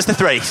 Tom. Just give us the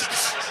 3.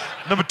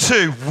 Number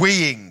 2,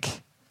 weeing.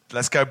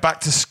 Let's go back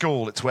to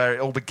school. It's where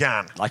it all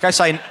began. Like I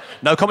say,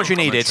 no commentary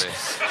needed.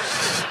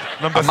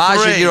 Number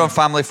Imagine 3, you're on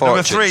Family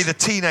Number Fortunes. 3, the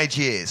teenage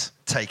years.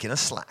 Taking a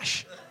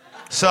slash.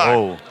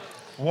 So,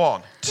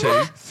 1,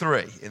 2,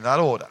 3, in that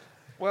order.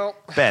 Well,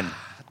 Ben.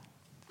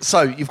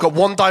 so you've got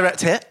one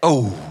direct hit.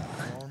 Oh.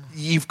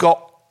 You've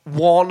got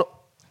one,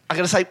 I'm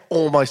going to say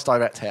almost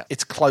direct hit.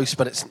 It's close,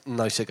 but it's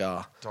no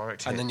cigar.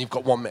 Direct hit. And then you've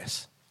got one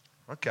miss.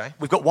 Okay.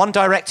 We've got one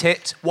direct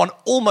hit, one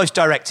almost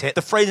direct hit.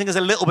 The phrasing is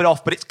a little bit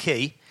off, but it's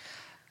key.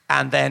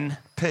 And then...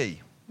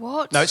 P.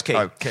 What? No, it's key.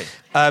 Oh, key.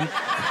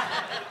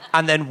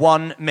 And then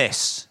one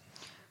miss.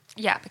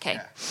 Yeah, okay.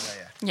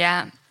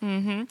 Yeah.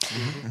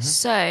 Mm-hmm.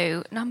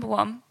 So, number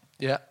 1.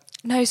 Yeah.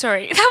 No,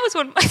 sorry. That was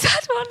my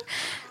third one.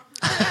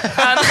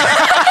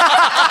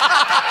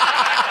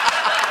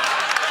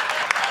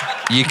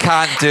 You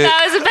can't do...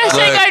 That was the best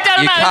thing I've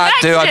done You on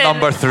can't do a accident.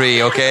 number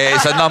 3, okay?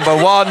 It's a number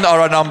 1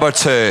 or a number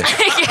 2.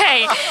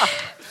 Okay.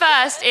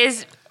 First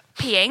is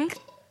peeing.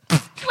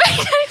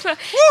 Wait,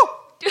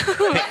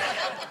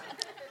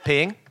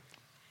 Peeing.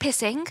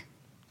 Pissing.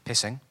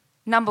 Pissing.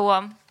 Number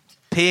 1.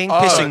 Peeing,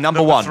 pissing,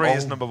 number 1. 3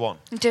 is number 1.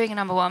 I'm doing a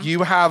number 1.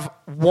 You have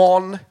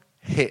one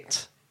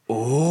hit.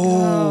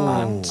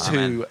 And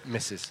 2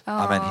 misses.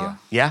 I'm in here.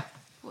 Yeah?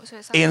 What's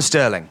it? Ian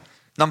Sterling.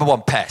 Number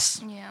 1,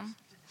 piss. Yeah.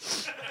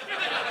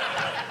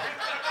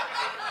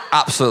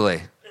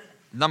 Absolutely.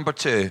 Number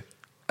 2,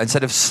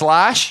 instead of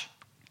slash,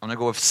 I'm going to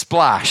go with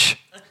splash.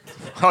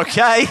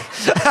 Okay.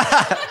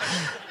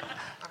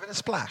 Having a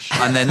splash.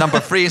 And then number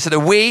 3, instead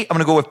of wee, I'm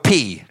going to go with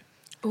pee.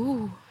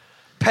 Ooh.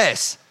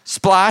 Piss,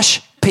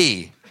 splash,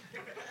 pee.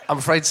 I'm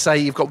afraid to say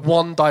you've got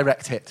one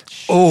direct hit.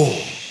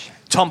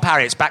 Tom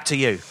Parry, it's back to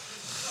you.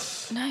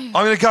 No. I'm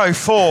going to go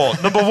for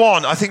number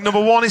 1. I think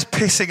number 1 is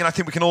pissing, and I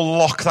think we can all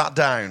lock that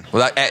down.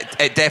 Well,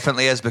 it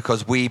definitely is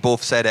because we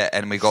both said it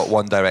and we got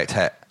one direct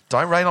hit.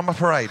 Don't rain on my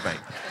parade, mate.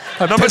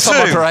 Number Number 2, on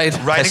my parade.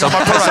 raining on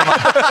my parade.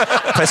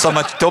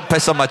 Don't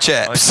piss on my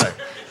chips. Okay.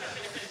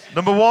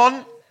 Number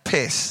 1,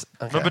 piss.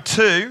 Okay. Number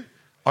 2,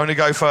 I'm going to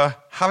go for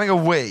having a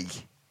wee.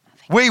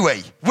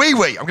 Wee-wee.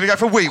 Wee-wee. I'm going to go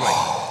for wee-wee.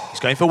 He's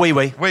going for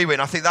wee-wee. Wee-wee,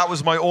 and I think that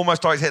was my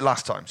almost direct hit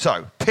last time.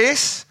 So,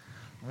 piss,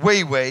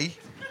 wee-wee,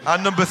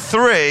 and number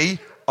 3,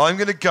 I'm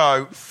going to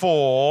go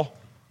for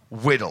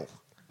whittle.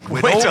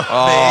 Whittle me.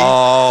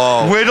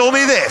 Oh. Whittle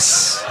me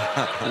this.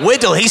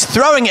 Whittle, he's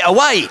throwing it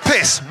away.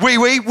 Piss,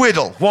 wee-wee,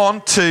 whittle.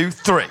 1, 2,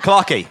 3.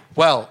 Clarky.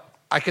 Well,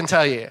 I can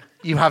tell you,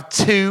 you have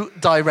 2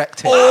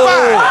 direct hits. Bang,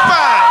 bang.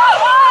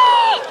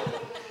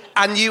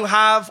 And you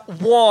have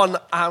one,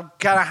 I'm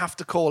going to have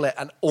to call it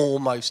an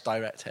almost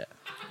direct hit.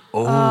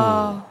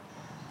 Oh.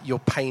 You're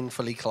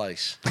painfully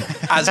close.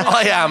 As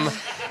I am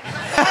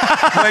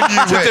When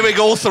you to win. doing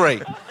all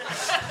 3.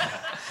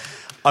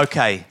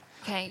 Okay.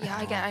 Okay,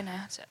 yeah, I know.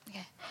 That's it.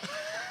 Okay.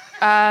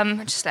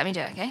 Just let me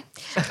do it, okay?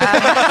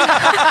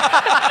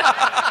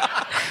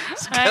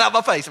 Get out of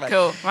my face, mate.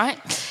 Cool, right?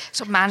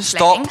 Sort of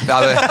mansplaining. Stop.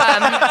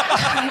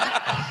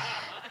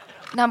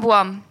 Number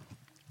 1,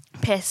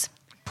 piss.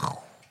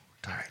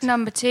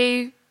 Number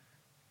 2,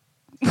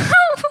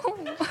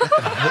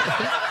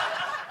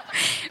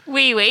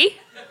 wee-wee.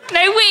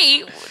 No,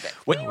 wee.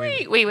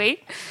 Wee-wee. Wee-wee.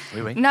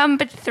 Wee-wee.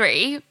 Number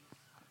 3,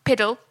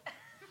 piddle.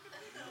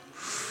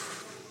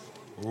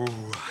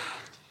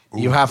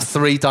 You have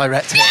 3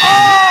 direct hits.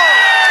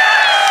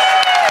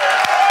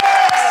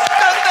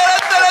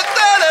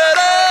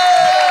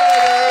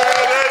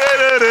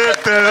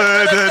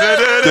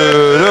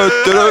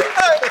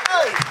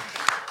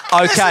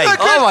 Okay.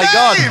 Oh my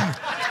God.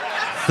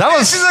 That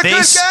was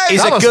This game.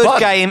 is That a was good fun.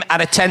 game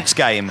and a tense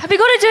game. Have we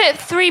got to do it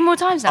 3 more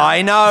times now?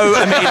 I know,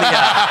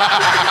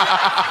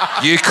 Amelia.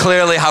 You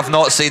clearly have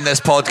not seen this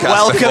podcast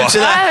Welcome before. to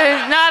the... No,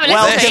 I haven't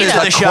Welcome listened to to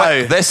the it.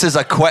 show. This is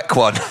a quick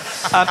one.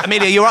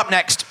 Amelia, you're up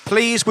next.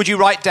 Please, would you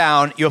write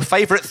down your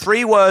favourite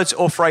 3 words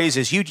or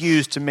phrases you'd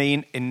use to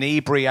mean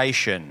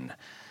inebriation?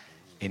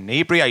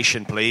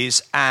 Inebriation,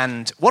 please.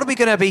 And what are we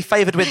going to be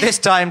favoured with this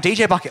time,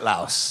 DJ Bucket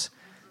Louse?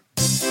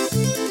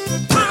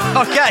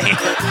 Okay.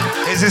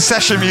 Here's his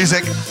session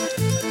music.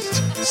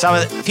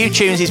 A few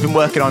tunes he's been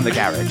working on in the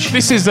garage.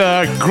 This is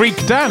a Greek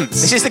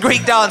dance. This is the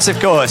Greek dance, of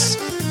course.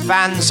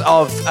 Fans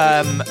of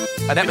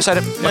an episode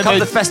of Become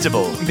the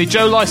Festival. The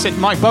Joe Lycett,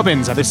 Mike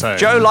Bubbins episode.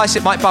 Joe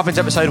Lycett, Mike Bubbins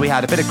episode, we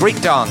had a bit of Greek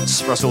dance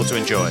for us all to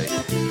enjoy.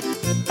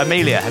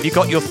 Amelia, have you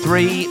got your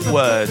 3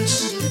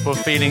 words for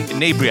feeling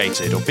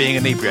inebriated or being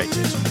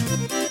inebriated?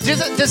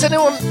 Is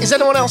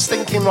anyone else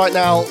thinking right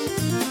now,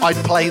 I'd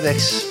play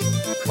this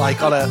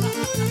like on a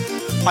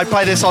I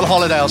play this on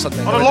holiday or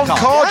something. On a long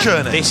car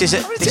journey. This is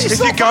it. If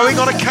you're going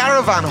on a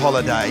caravan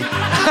holiday,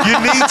 you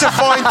need to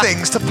find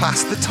things to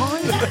pass the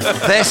time.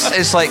 This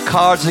is like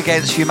Cards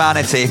Against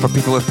Humanity for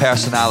people with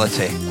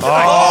personality.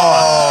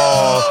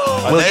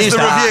 Oh. We'll There's use the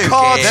that. review.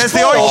 Cards There's the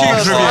for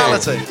iTunes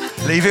personality.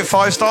 review. Leave it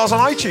 5 stars on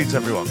iTunes,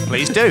 everyone.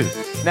 Please do.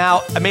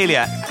 Now,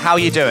 Amelia, how are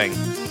you doing?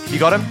 You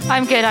got him?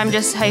 I'm good. I'm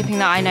just hoping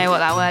that I know what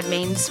that word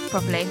means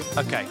properly.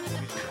 Okay.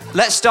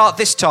 Let's start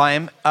this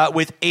time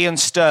with Ian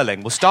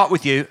Sterling. We'll start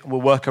with you and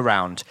we'll work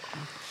around.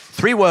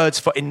 3 words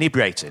for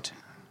inebriated.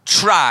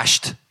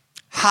 Trashed,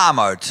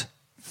 hammered,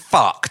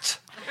 fucked.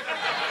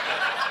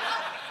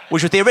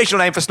 Which was the original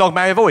name for Snog,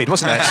 Marry, Avoid,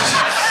 wasn't it?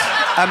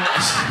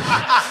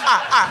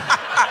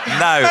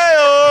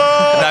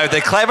 No,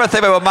 the clever thing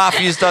about what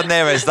Matthew's done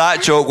there is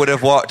that joke would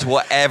have worked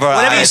whatever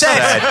Whatever I you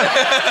said.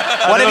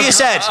 Whatever you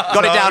said.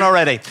 Got it down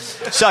already.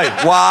 So,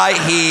 Why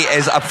he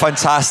is a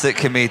fantastic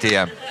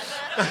comedian.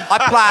 I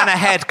plan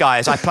ahead,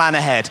 guys. I plan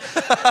ahead.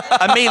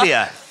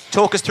 Amelia,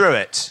 talk us through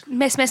it.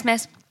 Miss.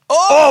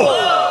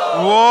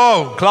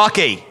 Whoa.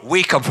 Clarky,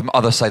 We come from the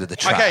other side of the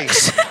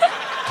tracks. Okay,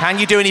 can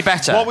you do any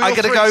better? What were I'm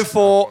your going to go threes?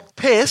 for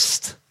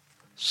pissed,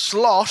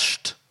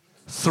 sloshed,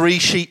 3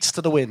 sheets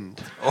to the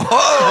wind.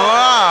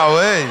 Wow.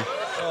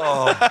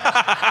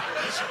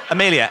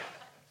 Amelia,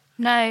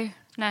 No.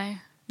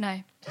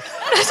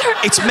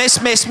 it's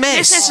miss.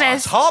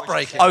 Miss.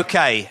 Heartbreaking.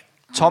 Okay,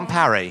 Tom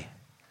Parry.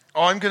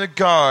 I'm going to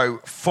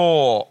go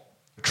for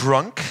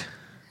drunk.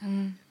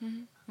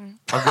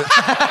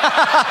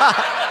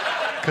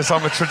 Because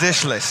I'm a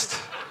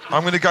traditionalist.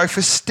 I'm going to go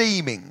for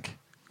steaming.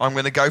 I'm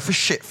going to go for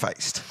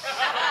shit-faced.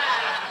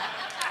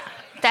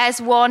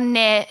 There's one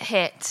near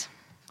hit.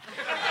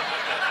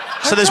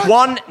 So there's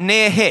one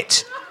near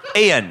hit.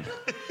 Ian,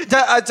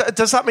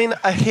 Does that mean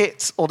a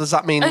hit or does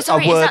that mean Oh,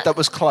 sorry, a is word that- that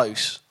was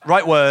close?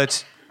 right word,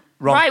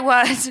 wrong. Right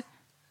word.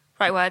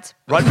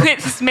 Right.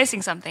 It's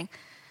missing something.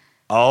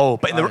 Oh,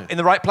 but in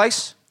the right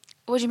place?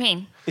 What do you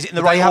mean? Is it in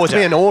the They right have order? to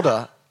be in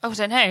order. Oh, I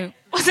don't know.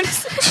 Wasn't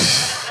it?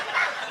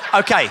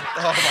 Okay.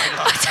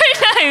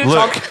 I don't know.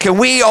 Look, can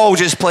we all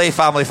just play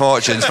Family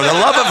Fortunes for the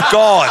love of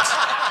God?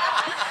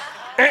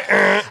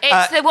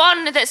 It's the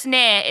one that's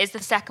near is the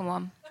second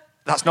one.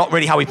 That's not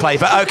really how we play,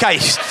 but okay.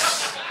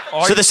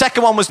 So the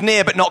second one was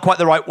near, but not quite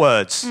the right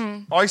words.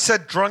 I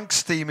said drunk,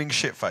 steaming,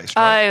 shit-faced,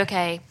 right? Oh,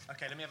 okay.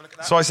 Okay, let me have a look at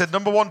that. So I said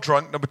number 1,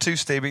 drunk, number 2,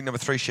 steaming, number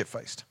 3,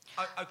 shit-faced.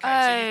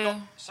 Okay,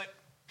 so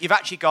you've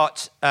actually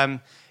got...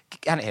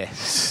 Get it here.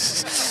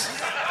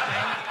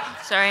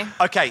 Sorry.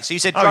 Okay, so you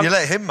said Oh, drunk, you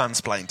let him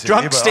mansplain to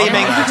drunk, you. but I'm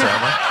steaming. not gonna tell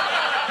him.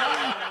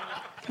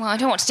 Well, I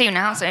don't know what to do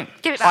now, so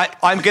give it back.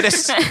 I'm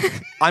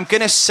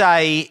gonna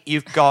say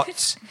you've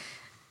got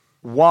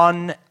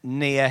one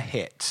near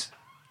hit.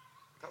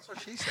 That's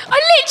what she said.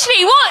 I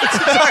literally what?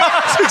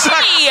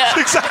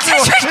 exactly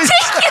what That's she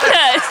said.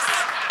 ridiculous.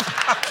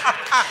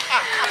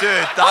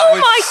 Dude, that Oh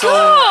was my so...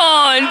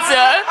 god!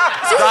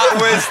 That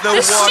was the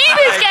The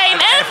stupidest game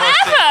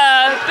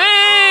ever!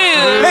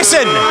 Boo!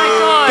 Listen, Oh my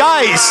god.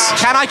 guys,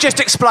 can I just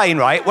explain,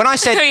 right? When I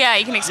said... Oh yeah,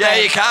 you can explain.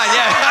 Yeah, you can,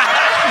 yeah.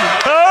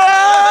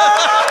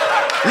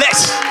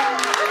 Let's...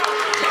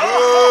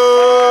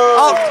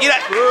 Oh, you know...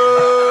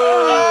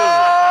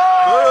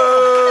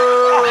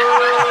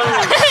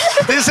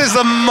 This is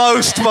the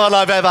most fun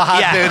I've ever had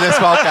Yeah. doing this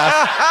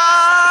podcast.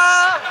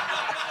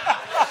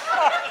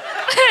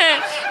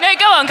 No,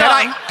 go on.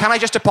 Can I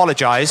just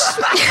apologise?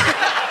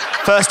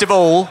 First of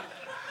all,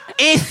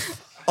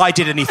 if I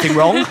did anything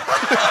wrong...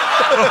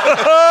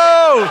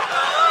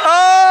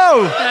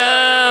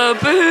 Oh,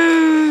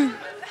 boo.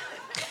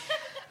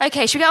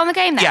 Okay, should we get on the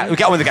game then? Yeah, we'll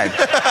get on with the game.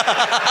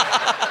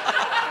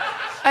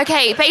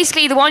 Okay,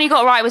 basically the one you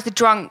got right was the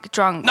drunk.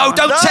 No, one.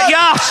 don't tell...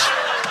 Yes!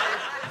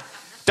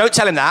 Don't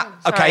tell him that,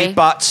 okay? Sorry.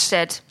 But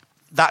Said.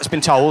 that's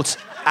been told,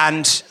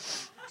 and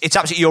it's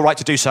absolutely your right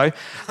to do so.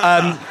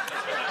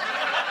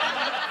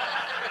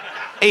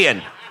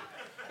 Ian,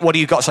 what do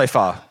you got so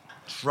far?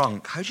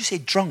 Drunk. How do you say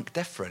drunk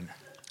different?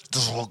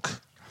 Drunk.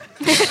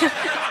 That's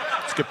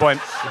a good point.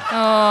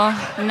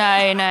 Oh, no,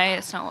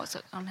 it's not what's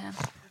on here.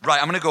 Right,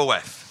 I'm going to go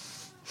with...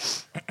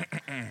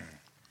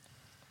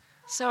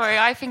 Sorry,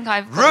 I think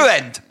I've...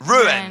 Ruined.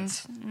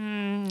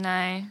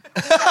 No.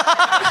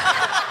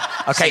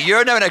 Okay,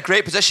 you're now in a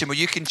great position where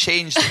you can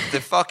change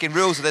the fucking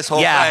rules of this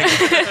whole Yeah.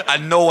 thing,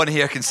 and no one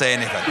here can say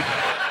anything.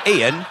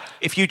 Ian,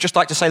 if you'd just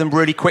like to say them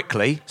really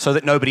quickly so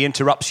that nobody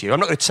interrupts you. I'm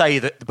not going to say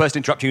that the person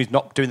interrupting you is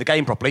not doing the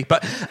game properly,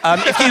 but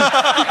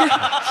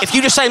if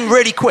you just say them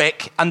really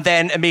quick and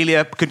then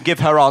Amelia could give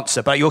her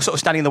answer, but you're sort of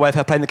standing in the way of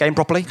her playing the game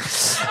properly.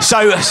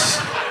 So...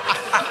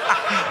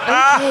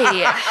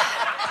 Okay.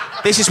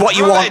 This is what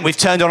you want. We've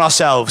turned on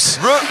ourselves.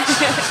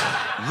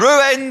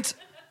 Ruined.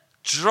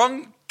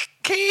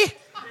 Drunky.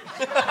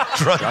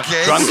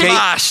 Drunky.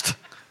 Smashed.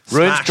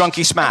 Ruined,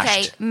 drunky,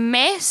 smashed. Okay,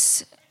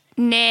 miss,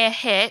 near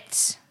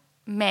hit,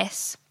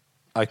 miss.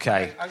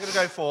 Okay. I'm going to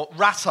go for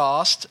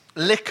rat-arsed,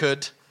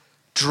 liquored,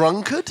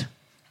 drunkard.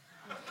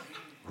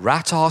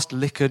 Rat-arsed,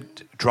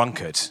 liquored,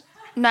 drunkard.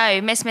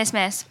 No, miss.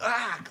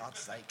 Ah, God's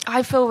sake.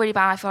 I feel really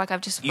bad. I feel like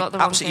I've just got the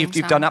wrong things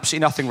You've now. done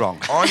absolutely nothing wrong.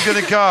 I'm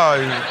going to go.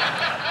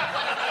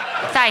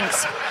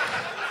 Thanks.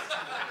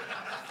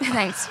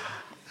 Thanks.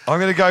 I'm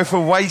going to go for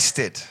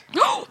wasted.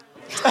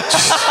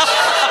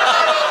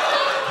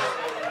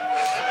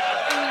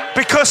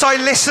 Because I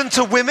listen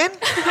to women.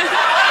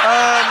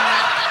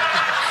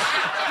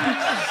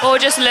 Or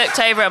just looked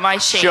over at my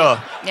sheet. Sure.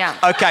 Yeah.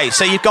 Okay,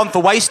 so you've gone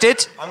for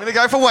wasted. I'm going to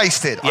go for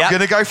wasted. Yep. I'm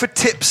going to go for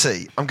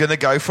tipsy. I'm going to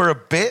go for a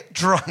bit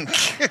drunk.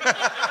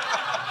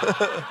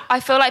 I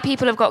feel like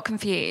people have got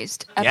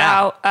confused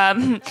about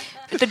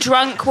the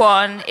drunk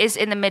one is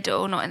in the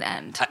middle, not in the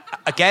end.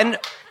 Again,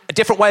 a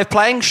different way of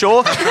playing,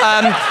 sure.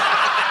 That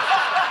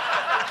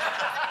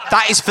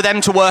is for them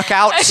to work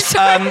out.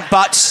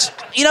 But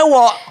you know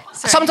what?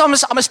 Sorry.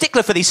 Sometimes I'm a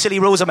stickler for these silly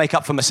rules I make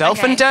up for myself,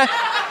 Okay. and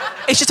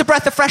it's just a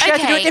breath of fresh air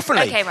to do it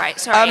differently. Okay, right.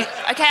 Sorry.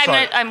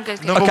 I'm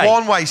good. Number Okay.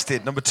 1,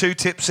 wasted. Number 2,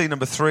 tipsy.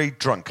 Number 3,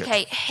 drunkard.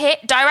 Okay,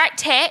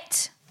 direct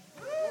hit.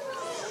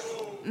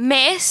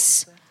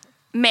 Miss.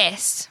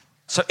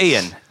 So,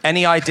 Ian,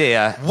 any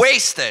idea?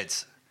 Wasted.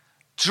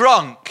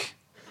 Drunk.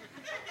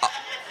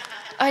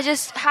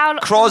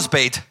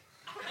 Crosby'd.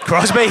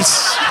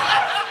 Crosby's.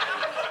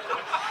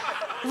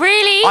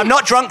 Really? I'm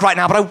not drunk right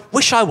now, but I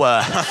wish I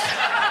were.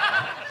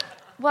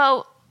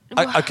 Well.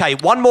 Okay,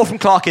 one more from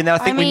Clarky, and then I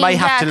think we may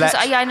have to let...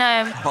 I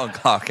know. Come on,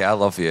 Clarky, I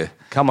love you.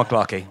 Come on,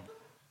 Clarky.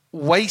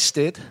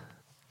 Wasted,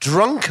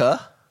 drunker,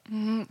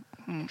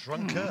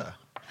 Drunker.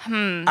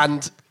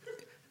 and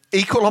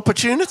equal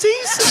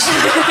opportunities.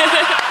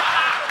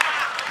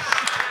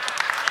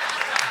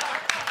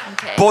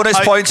 Okay. Bonus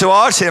point to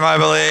our team, I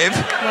believe.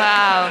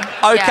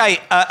 Wow. Okay,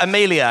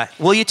 Amelia,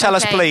 will you tell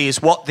us, Okay.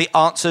 please, what the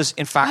answers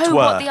in fact Oh,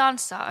 were? what the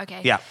answer?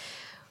 Okay. Yeah.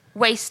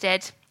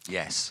 Wasted.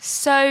 Yes.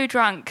 So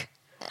drunk.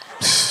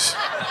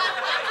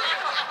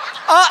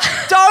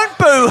 Don't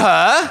boo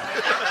her.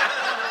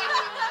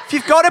 If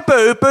you've got to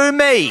boo, boo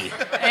me.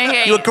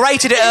 Okay. You were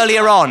great at it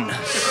earlier on.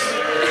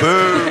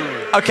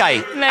 Boo.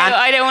 Okay. No,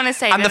 I don't want to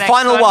say And the next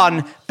final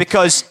one,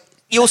 because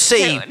you'll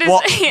see No,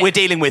 what this- we're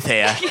dealing with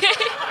here.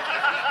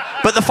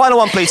 But the final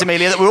one, please,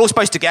 Amelia, that we're all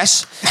supposed to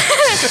guess.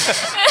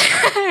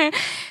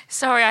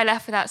 Sorry, I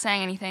left without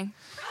saying anything.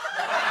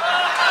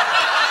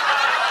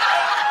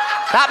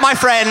 That, my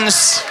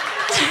friends,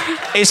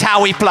 is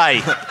how we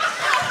play.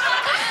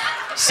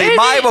 See,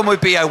 my one would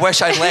be I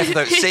wish I'd left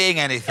without saying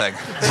anything.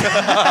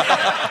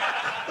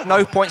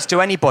 No points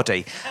to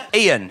anybody.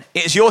 Ian,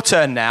 it's your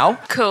turn now.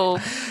 Cool.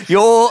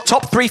 Your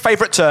top 3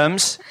 favourite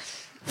terms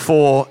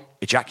for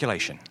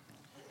ejaculation.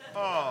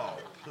 Oh,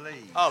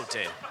 please. Oh,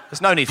 dear.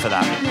 There's no need for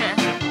that.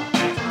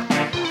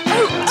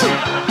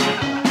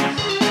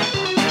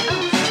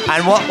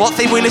 And what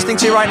theme are we listening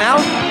to right now?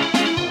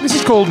 This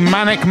is called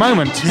Manic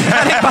Moment.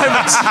 Manic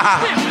Moments.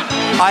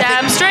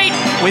 Damn straight.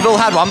 We've all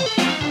had one.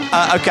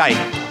 Okay.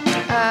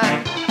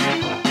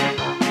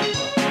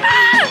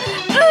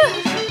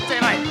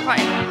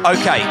 Right.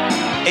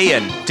 Okay.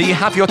 Ian, do you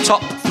have your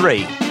top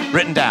 3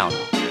 written down?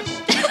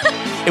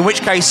 In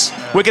which case,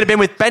 we're going to begin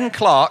with Ben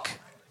Clark.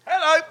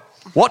 Hello.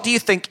 What do you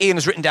think Ian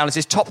has written down as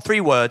his top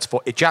 3 words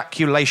for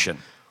ejaculation?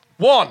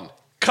 1,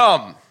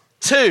 cum.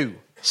 2,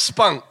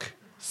 spunk.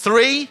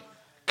 3,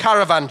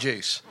 caravan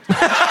juice.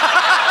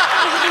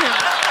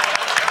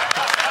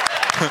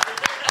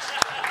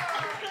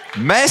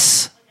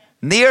 Miss,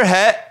 near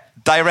hit,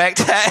 direct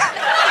hit.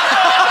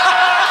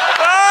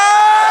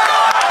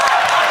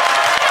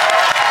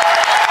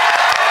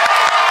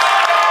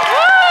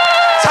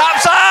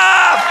 Taps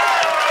off!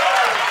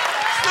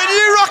 The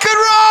new rock and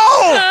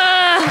roll!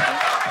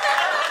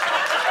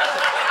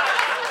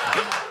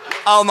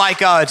 Oh my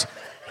God.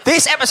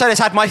 This episode has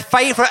had my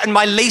favourite and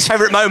my least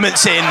favourite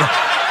moments in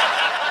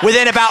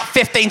within about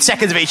 15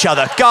 seconds of each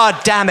other. God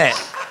damn it.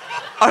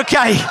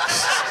 Okay.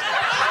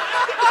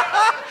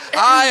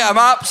 I am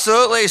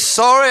absolutely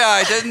sorry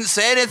I didn't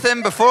say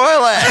anything before I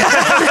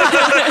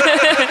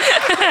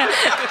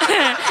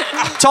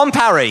left. Tom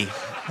Parry.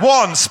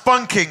 1,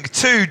 spunking.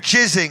 2,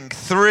 jizzing.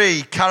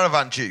 3,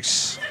 caravan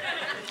juice.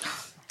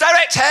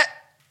 Direct hit,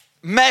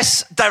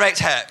 miss, direct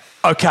hit.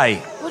 Okay.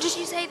 What did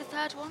you say, the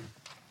third one?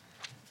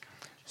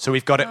 So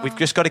we've got it. We've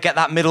just got to get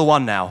that middle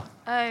one now.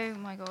 Oh,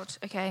 my God.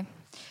 Okay.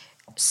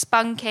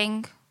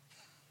 Spunking.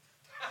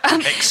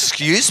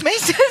 Excuse me?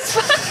 Spunk.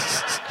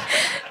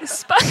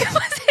 Was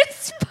it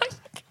spunk?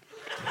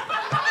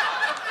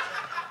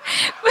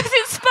 Was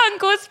it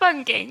spunk or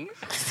spunking?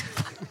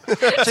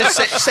 Just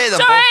say them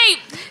both. Sorry,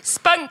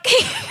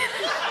 spunking.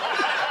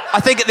 I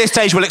think at this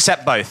stage we'll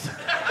accept both.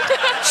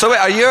 So wait,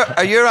 are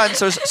your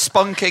answers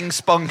spunking,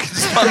 spunk,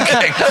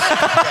 spunking?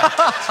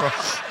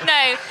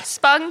 No,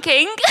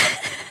 spunking.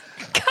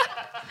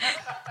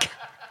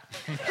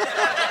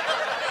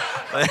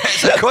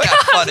 It's quite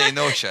a funny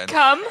notion.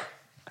 Come.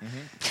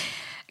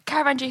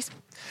 Caravan juice.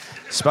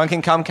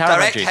 Spunking cum caravan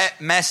Direct juice. hit,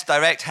 miss,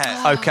 direct hit.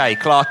 Okay,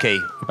 Clarky,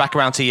 we're back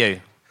around to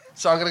you.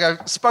 So I'm going to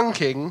go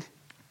spunking.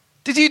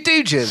 Did you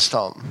do jizz,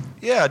 Tom?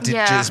 Yeah, I did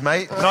Yeah. jizz,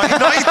 mate.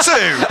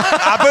 1992,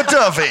 Abu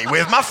Dhabi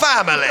with my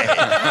family.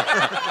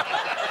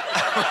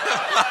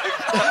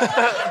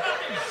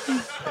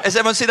 Has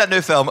everyone seen that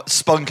new film,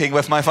 Spunking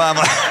with My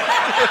Family?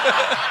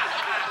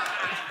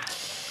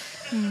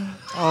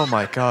 Oh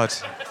my God.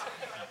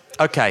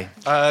 Okay.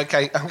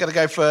 Okay, I'm going to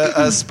go for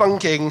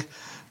spunking,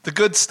 the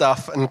good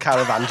stuff, and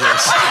caravan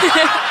juice.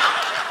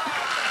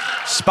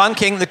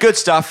 Spunking, the good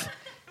stuff,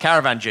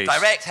 caravan juice.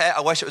 Direct hit.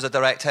 I wish it was a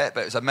direct hit,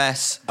 but it was a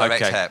mess.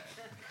 Direct hit.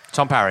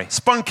 Tom Parry.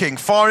 Spunking,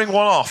 firing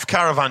one off,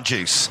 caravan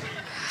juice.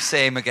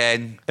 Same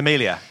again.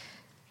 Amelia.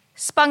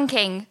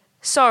 Spunking.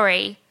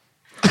 Sorry.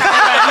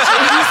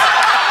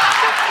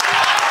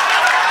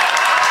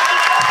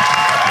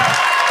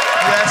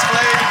 Yes,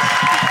 please.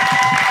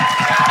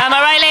 Am I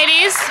right,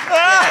 ladies?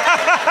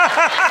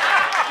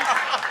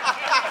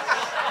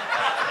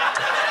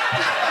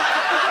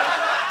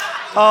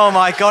 Oh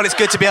my God, it's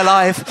good to be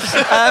alive.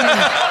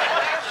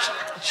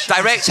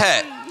 Direct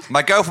hit.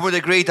 My girlfriend would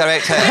agree,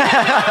 direct hit.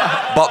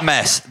 But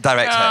miss,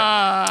 direct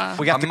hit.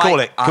 We have to call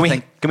it. Can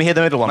we hear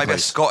the middle one, Maybe please?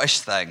 a Scottish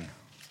thing.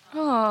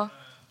 Oh.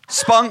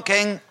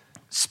 Spunking,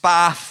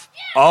 spaff.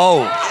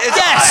 Oh.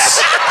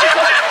 Yes!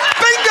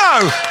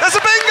 Bingo! There's a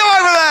bingo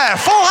over there.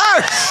 Full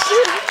house.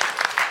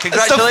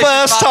 It's the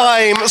first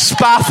time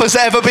Spaff has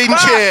ever been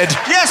cheered.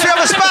 Yes, we have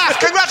a spaff.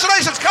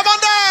 Congratulations. Come on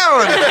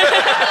down.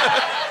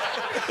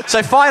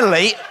 So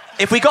finally,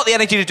 if we got the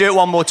energy to do it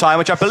one more time,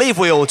 which I believe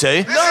we all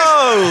do.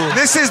 No!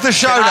 This is the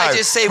show Can now. I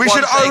just say we one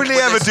should thing only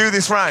with ever do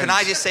this round. Can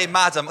I just say,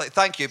 madam,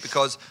 thank you,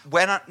 because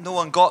when no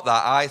one got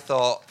that, I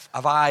thought,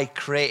 have I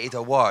created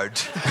a word?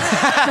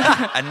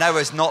 And now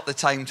is not the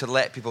time to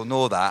let people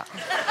know that.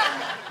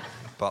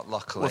 But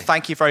luckily... Well,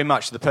 thank you very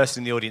much to the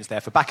person in the audience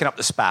there for backing up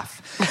the spaff.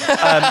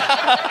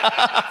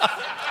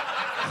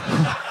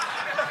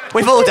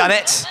 We've all done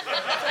it.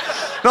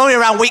 We're only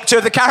around week 2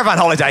 of the caravan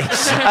holiday.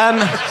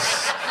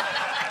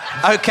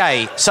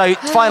 Okay, so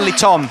finally,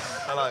 Tom.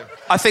 Hello.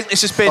 I think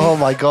this has been... Oh,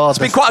 my God. It's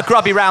been quite a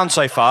grubby round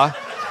so far.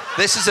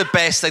 This is the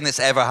best thing that's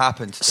ever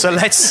happened. So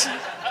let's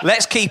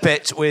keep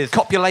it with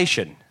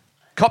copulation.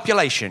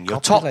 Copulation,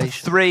 your top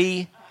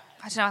 3...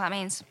 I don't know what that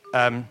means.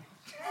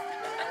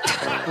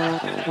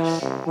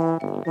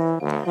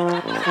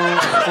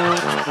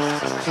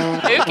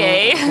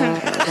 Okay.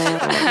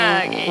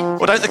 Okay.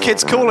 Well, don't the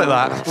kids call it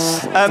that?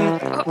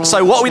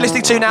 So what are we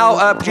listening to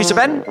now, Producer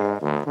Ben?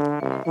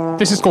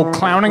 This is called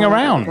clowning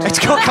around. It's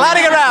called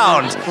clowning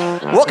around.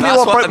 What can be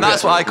more appropriate? And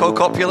that's what I call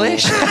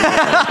copulation.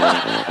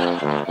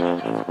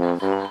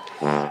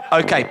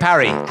 Okay,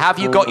 Parry, have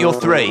you got your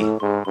 3?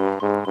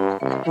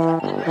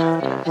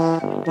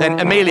 Then,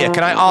 Amelia,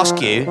 can I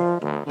ask you,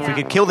 if we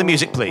could kill the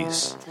music,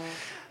 please?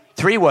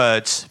 3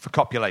 words for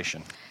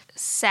copulation.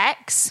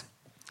 Sex.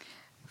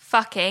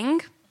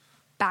 Fucking.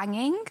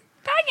 Banging.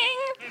 Banging.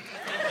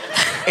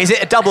 Is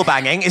it a double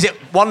banging? Is it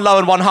one low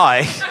and one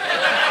high?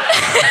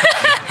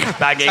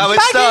 Banging. How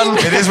it's done.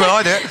 It is when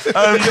I do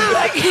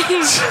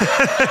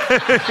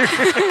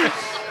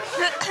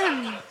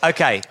it.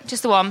 Okay.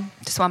 Just the one.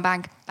 Just one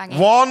bang. Banging.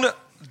 1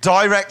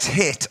 direct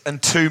hit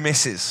and 2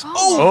 misses.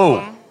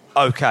 Oh.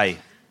 Okay.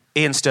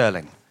 Ian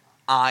Sterling.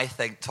 I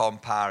think Tom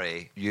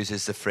Parry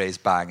uses the phrase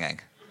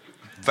banging.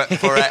 But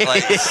for it,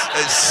 like,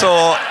 it's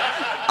so...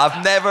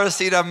 I've never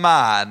seen a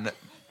man...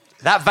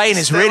 That vein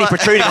is really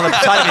protruding on the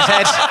side of his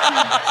head.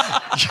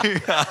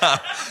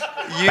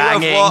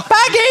 Banging.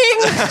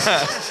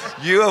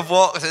 Banging! You have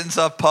walked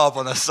into a pub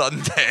on a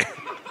Sunday.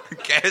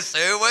 Guess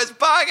who was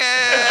banging?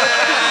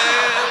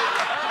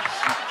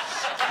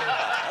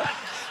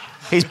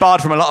 He's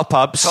barred from a lot of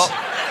pubs.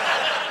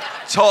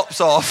 Tops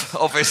off,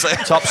 obviously.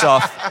 Tops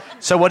off.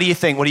 So what do you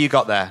think? What do you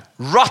got there?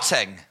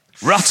 Rutting.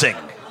 Rutting.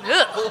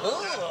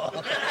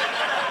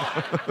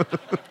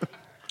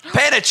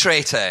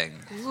 Penetrating.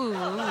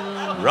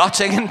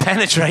 Rotting and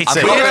penetrating.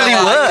 Can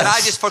I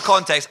just, for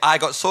context, I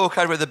got so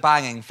carried with the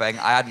banging thing,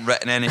 I hadn't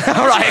written anything.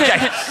 All right,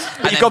 okay.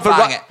 But you've got for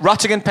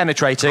rutting and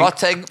penetrating.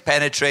 Rutting,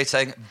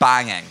 penetrating,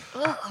 banging.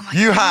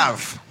 You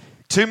have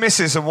 2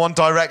 misses and 1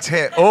 direct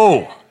hit.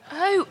 Oh,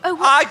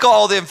 I got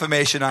all the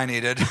information I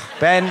needed.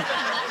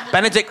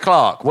 Benedict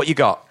Clark, what you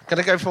got?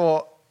 Gonna go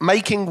for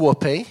making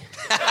whoopee.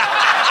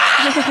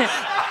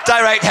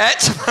 Direct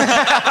hit.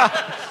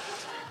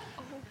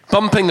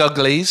 Bumping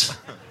uglies.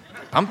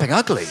 Bumping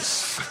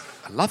uglies.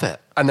 I love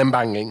it. And then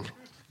banging.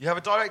 You have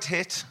a direct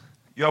hit,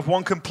 you have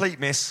 1 complete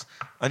miss,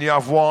 and you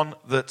have 1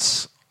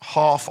 that's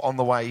half on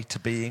the way to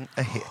being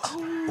a hit.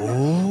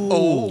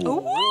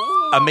 Ooh.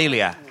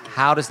 Amelia,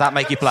 how does that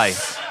make you play?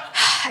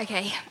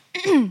 Okay.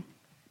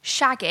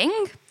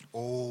 Shagging.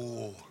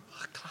 Oh,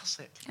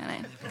 classic.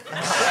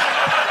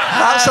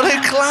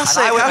 Absolute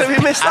classic. How did we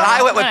miss that? And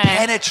I went with Okay.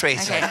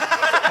 penetrating.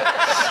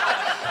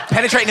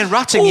 Penetrating and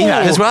rutting you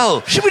had as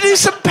well. Should we do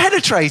some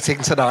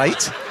penetrating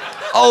tonight?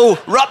 Oh,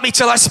 rut me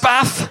till I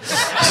spaff.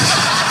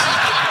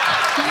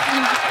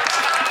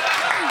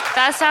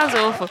 That sounds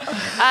awful.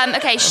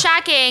 Okay,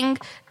 shagging,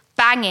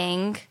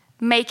 banging,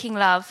 making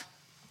love.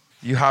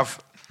 You have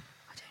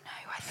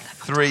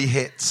 3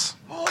 hits.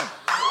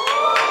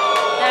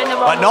 They're in the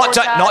wrong But not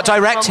order. not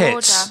direct Wrong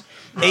hits.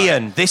 order.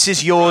 Ian, this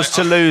is yours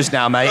to lose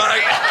now, mate.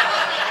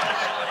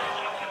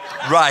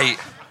 Right.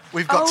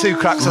 We've got 2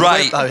 cracks of the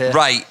whip, though, here.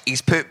 Right.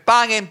 He's put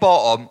banging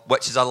bottom,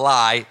 which is a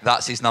lie.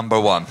 That's his number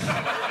 1.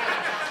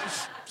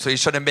 So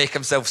he's trying to make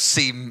himself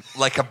seem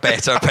like a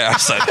better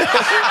person.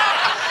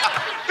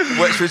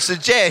 Which would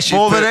suggest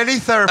More than any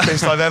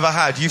therapist I've ever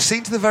had. You've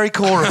seen to the very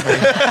core of me.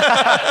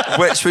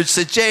 Which would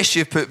suggest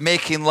you put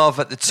making love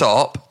at the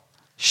top,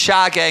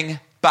 shagging,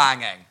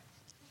 banging.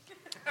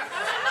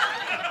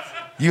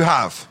 You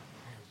have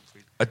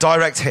a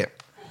direct hit,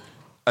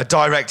 a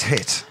direct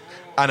hit,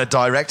 and a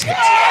direct hit.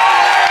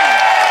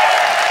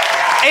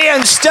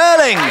 Ian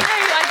Sterling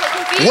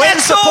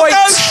wins the point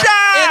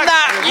in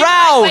that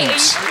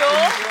round.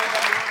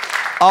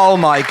 Oh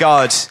my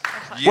God.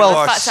 You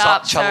are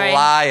such a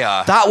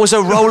liar. That was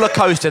a roller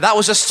coaster. That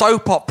was a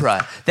soap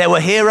opera. There were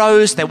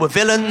heroes, there were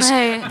villains.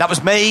 No. That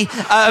was me.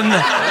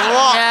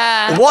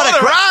 Yeah. What a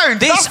round!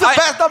 That's the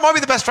best. That might be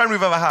the best round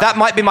we've ever had. That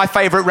might be my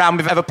favourite round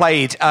we've ever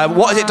played.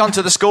 What has it done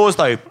to the scores,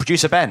 though,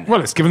 Producer Ben?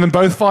 Well, it's given them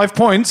both 5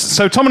 points.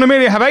 So Tom and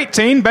Amelia have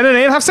 18, Ben and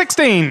Ian have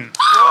 16.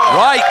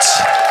 Right.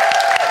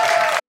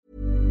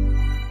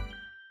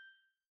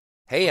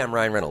 Hey, I'm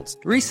Ryan Reynolds.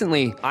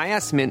 Recently, I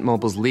asked Mint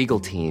Mobile's legal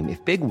team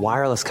if big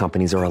wireless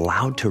companies are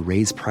allowed to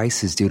raise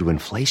prices due to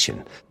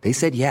inflation. They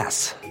said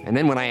yes. And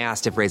then when I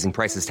asked if raising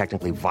prices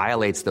technically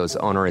violates those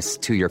onerous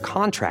 2-year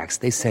contracts,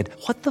 they said,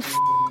 "What the f***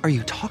 are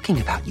you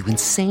talking about, you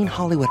insane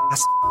Hollywood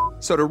ass?"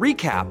 So to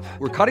recap,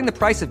 we're cutting the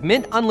price of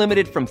Mint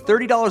Unlimited from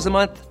 $30 a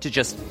month to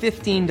just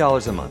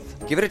 $15 a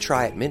month. Give it a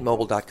try at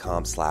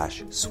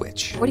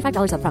mintmobile.com/switch.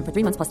 $45 up front for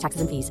 3 months plus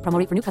taxes and fees. Promo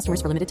rate for new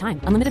customers for limited time.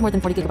 Unlimited more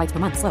than 40 gigabytes per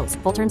month. Slows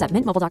full terms at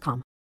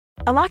mintmobile.com.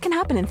 A lot can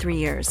happen in 3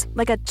 years.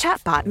 Like a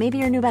chatbot may be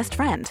your new best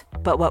friend.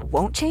 But what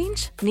won't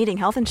change? Needing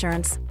health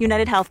insurance.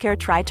 United Healthcare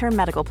Tri-Term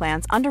Medical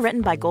Plans,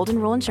 underwritten by Golden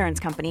Rule Insurance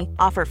Company,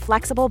 offer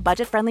flexible,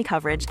 budget-friendly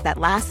coverage that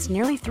lasts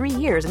nearly 3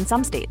 years in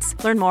some states.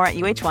 Learn more at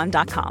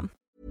uh1.com.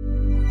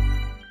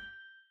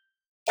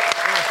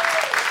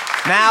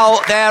 Now,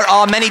 there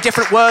are many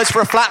different words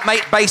for a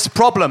flatmate-based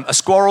problem. A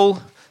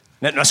squirrel...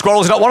 No,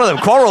 squirrel's not one of them.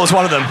 Quarrel's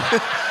one of them.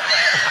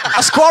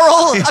 A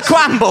squirrel, a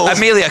quamble.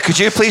 Amelia, could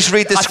you please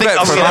read the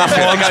script for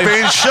Matthew? One's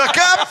been shook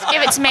up.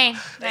 Give it to me.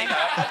 No.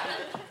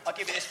 I'll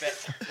give you this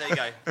bit. There you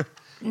go.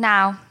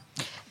 Now,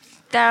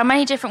 there are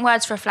many different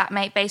words for a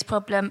flatmate-based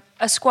problem.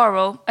 A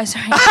squirrel... Oh,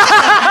 sorry.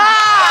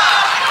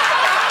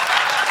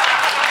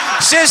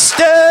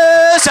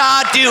 Sisters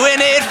are doing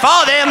it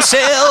for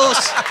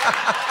themselves.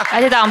 I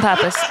did that on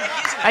purpose.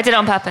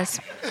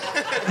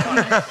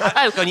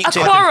 A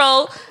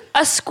quarrel,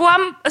 a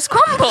squamble, a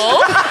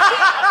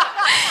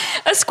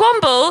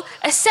squamble,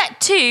 a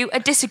set to, a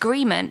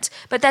disagreement.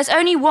 But there's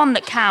only one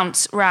that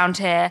counts round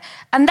here,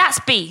 and that's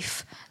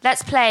beef.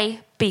 Let's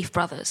play Beef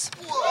Brothers.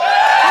 Well,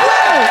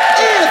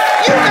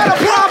 if you got a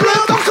problem,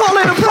 don't call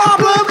it a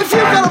problem. If you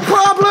got a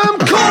problem,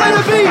 call it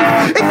a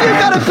beef. If you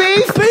got a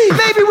beef,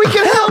 maybe we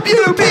can help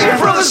you. Beef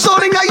Brothers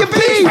sorting out your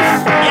beef.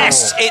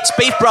 Yes, it's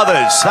Beef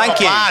Brothers.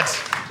 Thank you. Bad.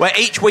 Where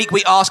each week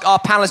we ask our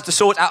panellists to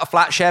sort out a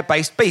flat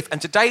share-based beef.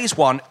 And today's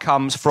one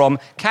comes from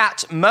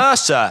Kat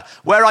Mercer.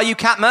 Where are you,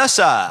 Kat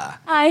Mercer?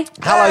 Hi.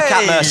 Hello,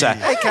 Kat Mercer.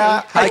 Hey,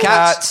 Kat. Hey,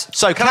 Kat.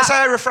 So, Can I say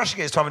how refreshing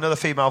it is to have another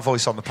female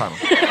voice on the panel?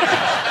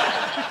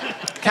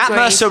 Kat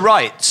Mercer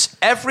writes,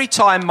 every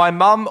time my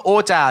mum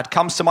or dad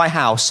comes to my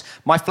house,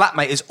 my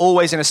flatmate is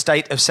always in a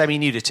state of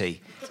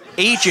semi-nudity.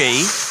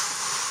 E.g.,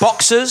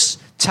 boxers,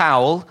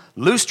 towel,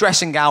 loose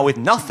dressing gown with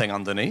nothing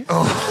underneath.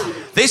 Oh.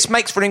 This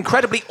makes for an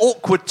incredibly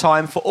awkward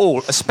time for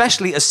all,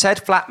 especially as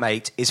said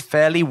flatmate is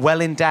fairly well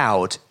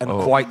endowed and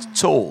quite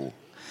tall.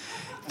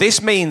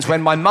 This means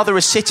when my mother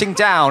is sitting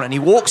down and he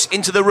walks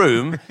into the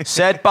room,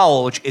 said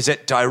bulge is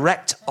at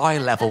direct eye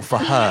level for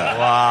her.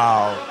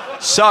 Wow.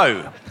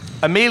 So,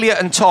 Amelia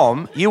and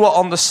Tom, you are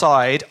on the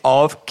side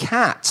of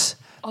Kat.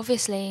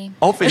 Obviously.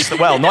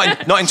 Well,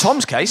 not in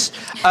Tom's case.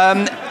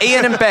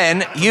 Ian and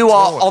Ben, you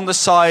are on the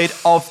side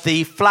of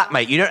the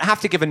flatmate. You don't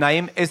have to give a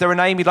name. Is there a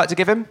name you'd like to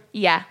give him?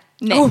 Yeah,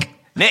 Nick. Ooh.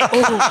 Nick.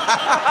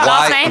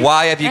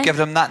 Why have you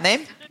given him that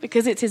name?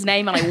 Because it's his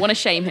name and I want to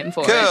shame him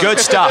for it. Good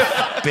stuff.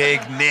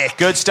 Big Nick.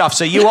 Good stuff.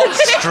 So you are...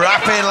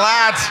 Strapping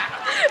lad.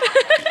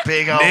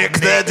 Big old Nick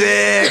the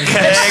Dick.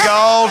 Big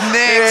old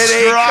Nick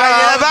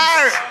strutting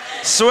about.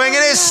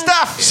 Swinging his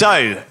stuff.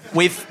 So,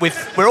 we're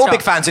all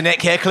big fans of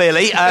Nick here,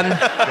 clearly.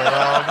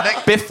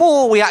 Nick.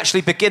 Before we actually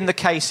begin the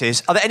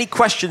cases, are there any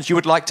questions you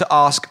would like to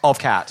ask of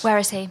Kat? Where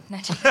is he? No.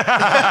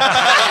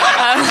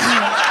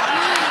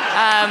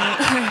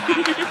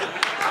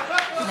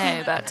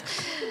 No, but...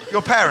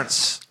 Your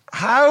parents,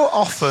 how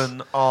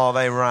often are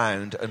they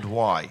round and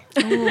why?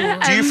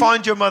 Do you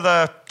find your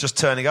mother just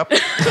turning up?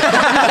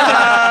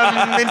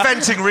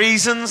 Inventing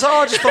reasons?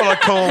 I just thought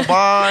I'd call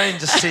by and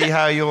just see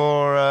how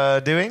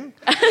you're doing.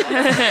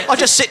 I'll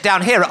just sit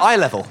down here at eye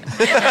level.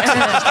 Just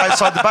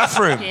outside the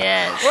bathroom.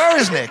 Yes. Where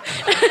is Nick?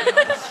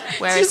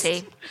 Where is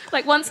he?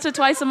 Like once to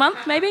twice a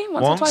month, maybe?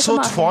 Once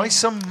or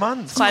twice a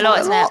month. Quite a lot,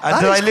 isn't it?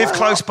 And do they live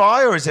close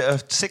by, or is it a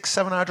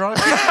 6-7 hour drive?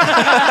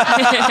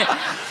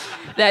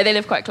 No, they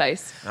live quite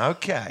close.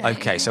 Okay.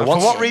 Okay, so for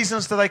what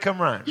reasons do they come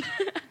round?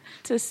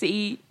 to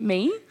see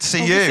me.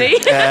 See you.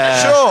 obviously. Sure.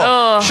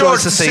 Oh. Sure,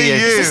 Wants to see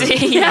you. To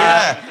see,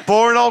 yeah.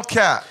 Boring old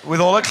cat with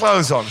all her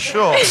clothes on.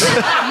 Sure.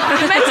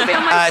 You're meant to be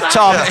on my side.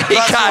 Tom, Yeah, he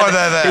that's can't, why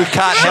they're there. he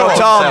can't Sure.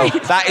 help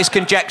Tom. That is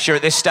conjecture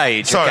at this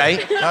stage,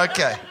 Sorry. okay?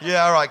 Okay.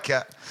 Yeah, all right,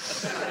 cat.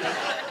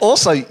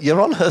 Also,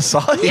 you're on her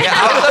side.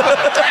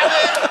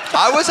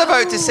 I was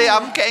about to say,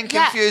 I'm getting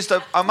confused.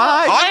 Am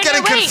I? I'm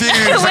getting wait.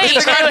 confused. Wait,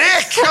 Anything about no.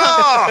 Nick?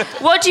 Oh.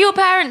 What do your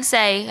parents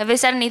say? Have they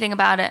said anything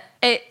about it?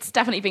 It's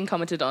definitely been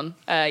commented on.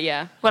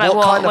 Yeah. What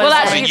Well, did they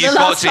actually, say? you've the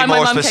got last to be time my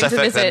more mum came to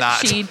specific than visit,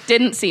 that. she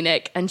didn't see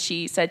Nick, and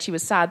she said she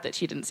was sad that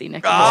she didn't see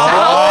Nick. Now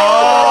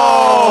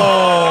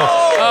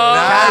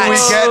we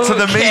get to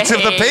the meat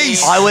of the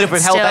piece. I would have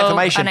withheld that Still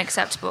information.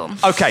 unacceptable.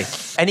 Okay,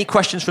 any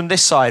questions from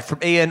this side, from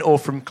Ian or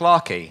from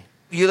Clarky?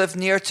 You live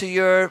near to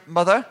your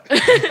mother?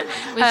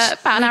 About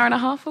an hour and a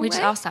half away. We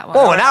just asked that one.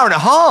 Oh, an hour and a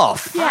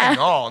half. Yeah. Hang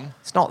on.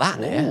 It's not that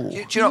near.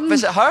 Do you not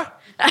visit her?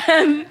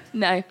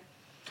 No.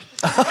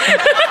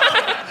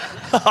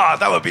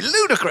 That would be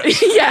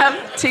ludicrous.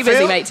 Yeah. Too busy,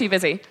 Phil? mate. Too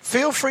busy.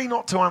 Feel free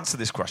not to answer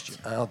this question.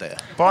 Oh, dear.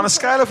 But on a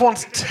scale of 1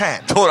 to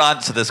 10, Don't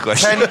answer this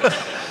question.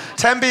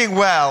 10 being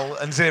well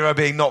and 0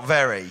 being not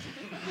very,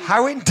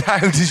 how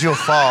endowed is your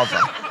father?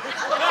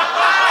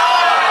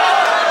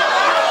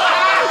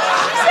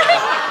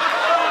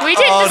 We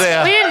didn't, Oh,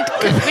 dear. we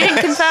didn't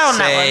confer on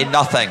that Say one.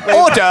 nothing.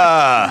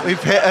 Order!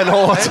 We've hit an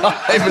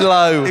all-time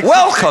low.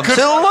 Welcome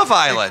to Love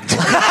Island.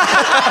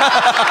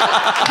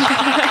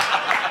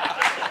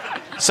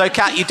 So,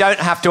 Kat, you don't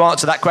have to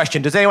answer that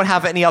question. Does anyone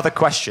have any other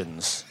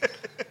questions?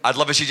 I'd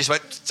love if she just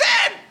went, 10!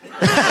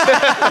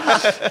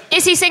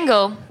 Is he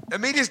single?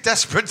 Amelia's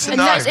desperate to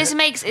No, know. it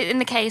makes in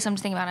the case. I'm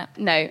just thinking about it.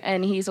 No,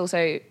 and he's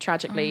also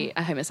tragically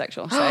a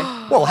homosexual. So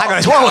Well, hang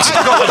on. What?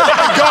 Hang on,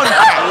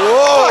 Kat.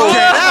 Whoa.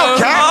 Get out,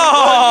 Kat.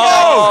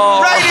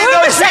 Whoa. Right in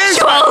those shoes.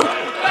 Homosexual.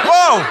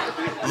 Whoa.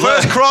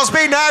 First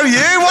Crosby, now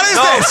you. What is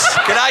this?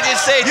 Can I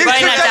just say, You Write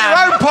should that get down.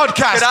 your own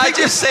podcast. Can I Keep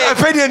your just say-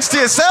 opinions to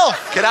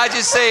yourself? can I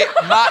just say,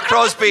 Matt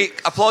Crosby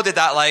applauded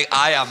that like,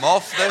 I am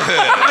off the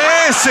hook.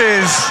 This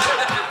is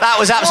That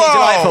was absolutely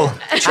Whoa.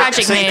 delightful. Tragic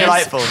Absolutely news.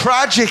 delightful.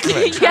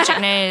 tragically. Tragic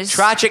news.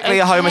 Tragically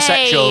a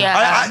homosexual.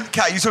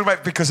 Kat, you talking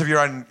about because of your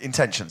own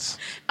intentions?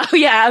 oh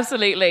yeah,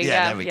 absolutely. Yeah,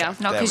 Yeah, there we go.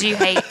 Not because you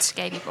hate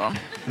gay people.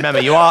 Remember,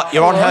 you're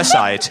on her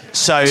side,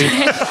 so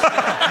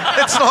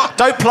It's not.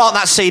 don't plant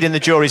that seed in the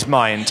jury's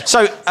mind.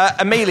 So,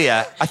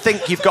 Amelia, I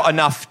think you've got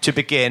enough to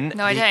begin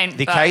No, I don't,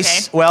 the but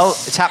case. okay. Well,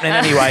 it's happening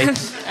anyway.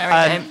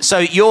 don't. So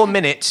your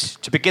minute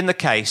to begin the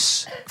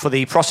case for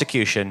the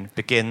prosecution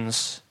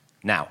begins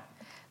now.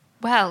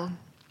 Well,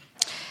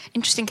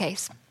 interesting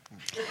case.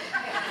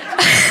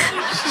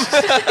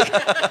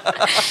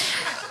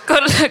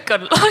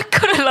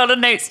 got a lot of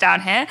notes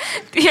down here.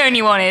 The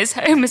only one is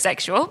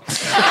homosexual.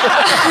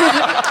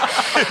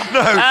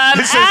 No,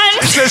 it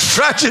says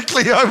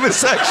tragically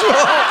homosexual.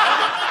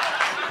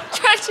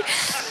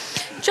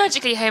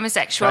 Tragically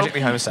homosexual.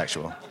 Tragically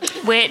homosexual.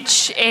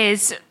 Which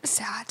is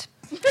sad.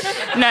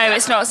 No,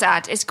 it's not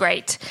sad. It's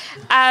great.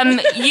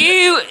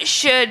 You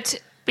should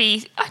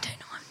be. I don't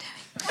know what I'm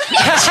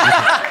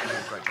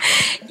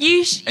doing.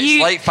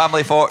 It's like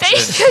Family They Fortune.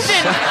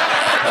 shouldn't.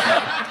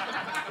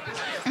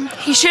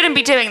 He shouldn't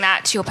be doing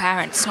that to your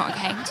parents. It's not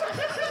okay.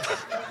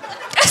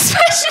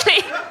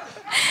 Especially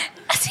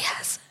as he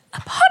has a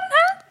partner.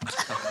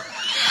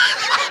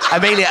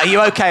 Amelia, are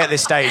you okay at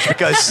this stage?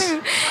 Because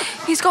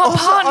He's got a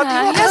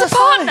partner. He has a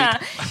partner.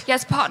 He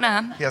has a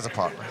partner. He has a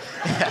partner.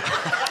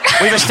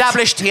 we've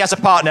established he has a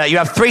partner. You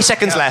have 3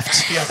 seconds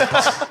left. He has a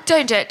partner.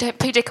 Don't do it. Don't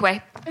put your dick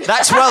away.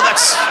 That's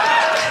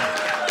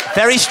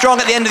very strong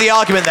at the end of the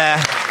argument there.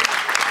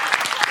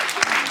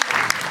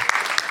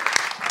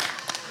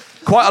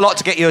 Quite a lot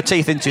to get your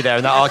teeth into there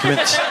in that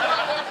argument.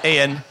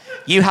 Ian,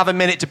 you have a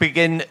minute to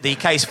begin the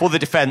case for the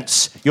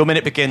defence. Your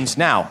minute begins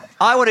now.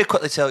 I want to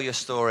quickly tell you a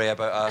story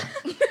about a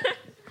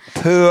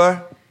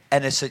poor,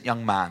 innocent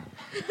young man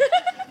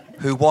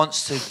who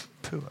wants to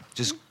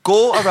just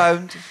go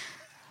around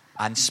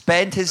and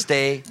spend his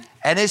day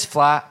in his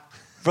flat,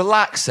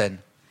 relaxing,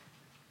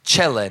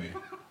 chilling,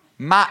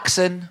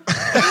 maxing,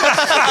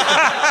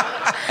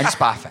 and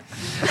spaffing.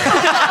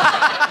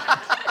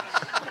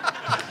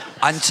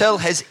 Until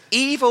his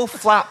evil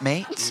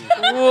flatmate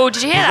Whoa,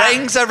 did you hear that?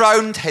 rings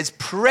around his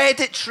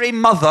predatory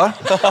mother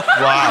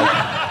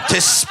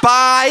to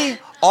spy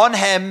on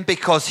him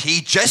because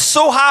he just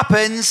so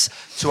happens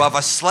to have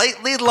a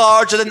slightly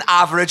larger than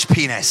average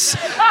penis.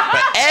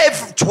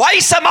 But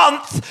twice a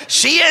month,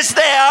 she is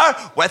there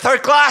with her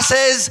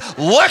glasses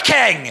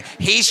looking.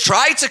 He's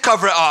tried to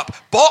cover it up.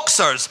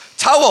 Boxers,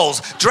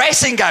 towels,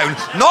 dressing gown.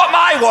 Not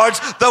my words,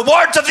 the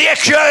words of the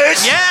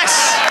accused.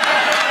 Yes!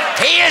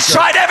 He has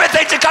tried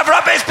everything to cover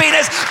up his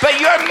penis, but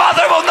your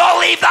mother will not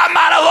leave that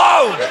man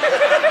alone.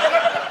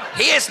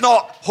 He is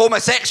not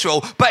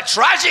homosexual, but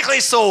tragically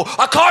so,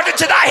 according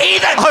to that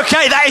heathen.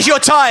 Okay, that is your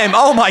time.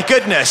 Oh, my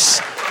goodness.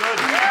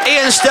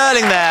 Ian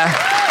Sterling there.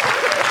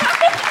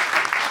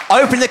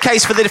 Open the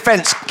case for the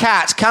defence.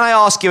 Kat, can I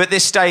ask you at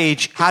this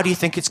stage, how do you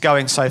think it's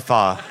going so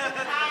far?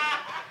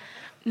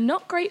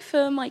 not great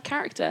for my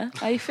character.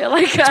 I feel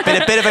like It's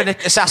been a bit of an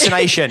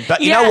assassination,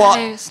 but you know what?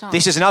 No, it's not.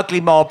 This is an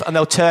ugly mob, and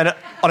they'll turn it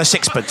on a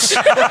sixpence.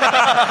 1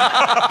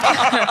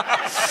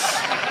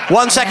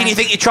 second you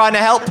think you're trying to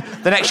help,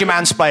 the next you're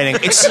mansplaining.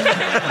 It's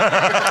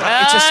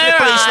a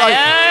slippery slope.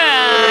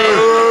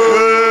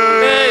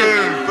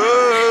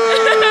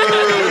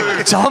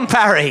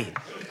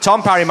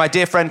 Tom Parry, my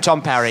dear friend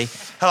Tom Parry.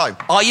 Hello.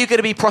 Are you going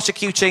to be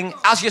prosecuting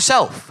as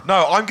yourself?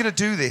 No, I'm going to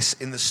do this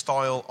in the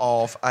style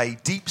of a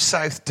Deep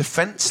South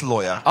defence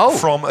lawyer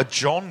from a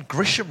John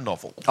Grisham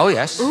novel. Oh,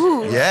 yes.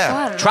 Ooh,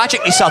 yeah. fun.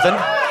 Tragically Southern.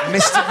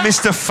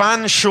 Mr.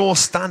 Fanshawe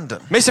Standen.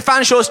 Mr.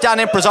 Fanshawe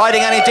Standen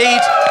presiding and indeed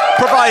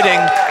providing.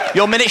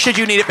 Your minute, should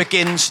you need it,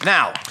 begins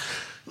now.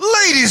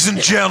 Ladies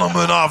and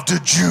gentlemen of the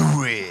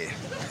jury.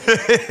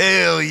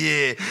 Hell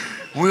yeah.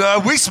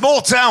 We small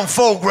town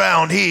folk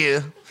round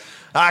here.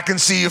 I can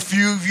see a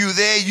few of you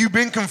there. You've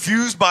been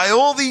confused by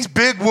all these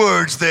big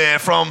words there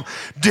from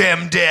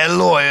them there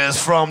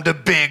lawyers from the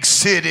big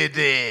city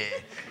there.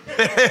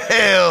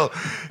 Hell,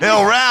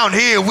 round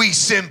here we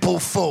simple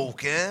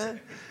folk, eh?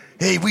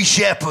 Hey, we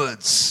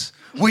shepherds.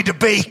 We the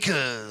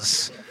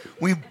bakers.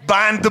 We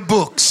bind the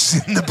books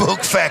in the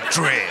book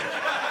factory.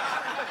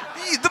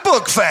 The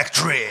book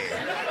factory.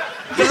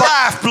 The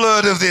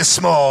lifeblood of this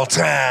small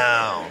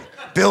town.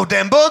 Build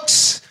them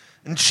books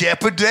and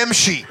shepherd them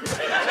sheep.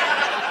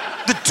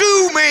 The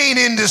two main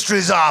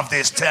industries of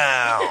this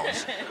town.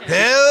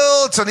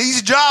 Hell, it's an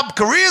easy job,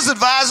 careers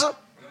advisor.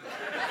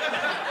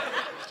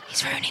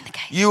 He's ruining the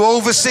game. You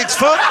over 6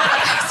 foot?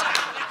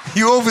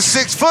 You over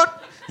 6 foot?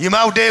 You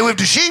out there with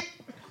the sheep?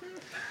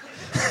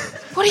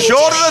 What are you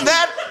Shorter doing? than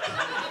that?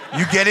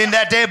 You get in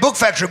that there book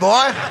factory,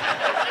 boy.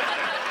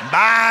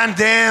 Bind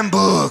them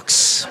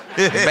books.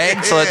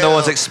 Mental that no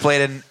one's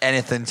explaining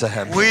anything to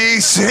him. We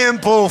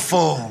simple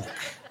folk.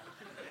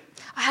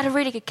 I had a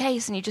really good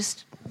case and you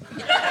just...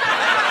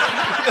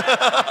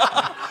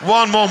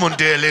 One moment,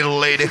 dear little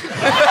lady.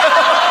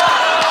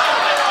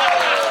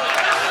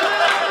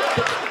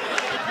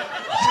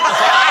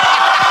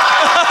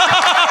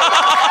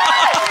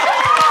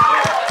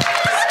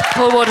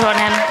 Pour water on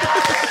him.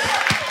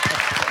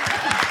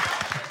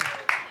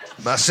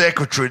 My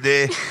secretary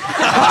there.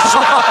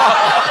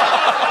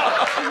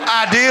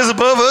 Ideas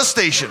above her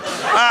station.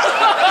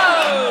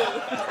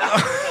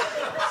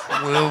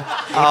 We'll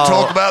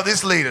talk about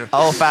this later.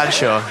 Oh,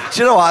 Fanshawe. Do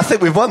you know what? I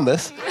think we've won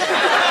this.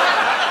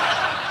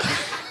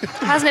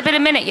 Hasn't it been a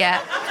minute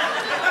yet?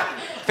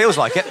 Feels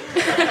like it.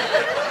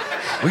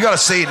 We got to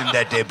see it in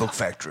that there book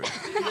factory.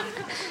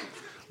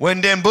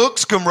 When them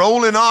books come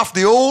rolling off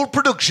the old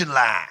production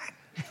line.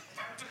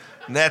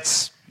 And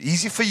that's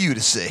easy for you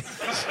to see.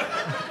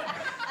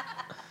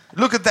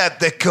 Look at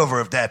that cover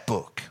of that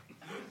book.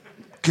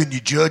 Can you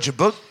judge a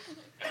book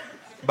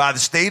by the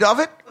state of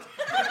it?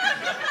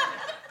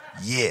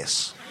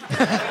 Yes.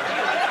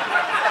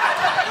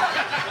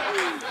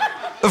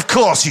 Of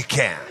course you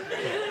can.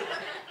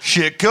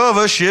 Shit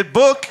cover, shit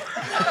book.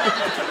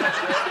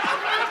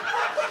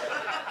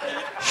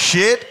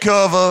 Shit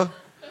cover,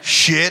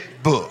 shit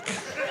book.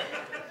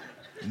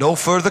 No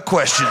further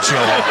questions, Your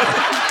Honor.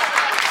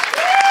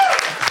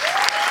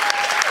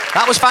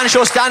 That was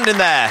Fanshawe Standen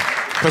there,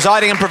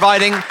 presiding and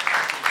providing.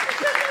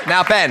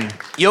 Now, Ben,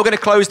 you're going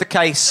to close the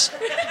case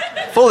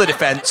for the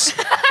defence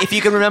if you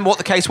can remember what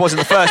the case was in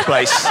the first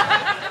place.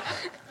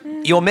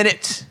 Your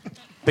minute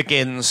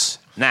begins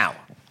now.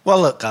 Well,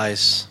 look,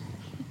 guys,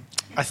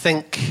 I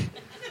think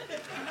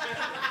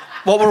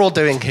what we're all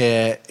doing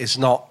here is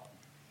not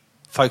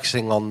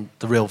focusing on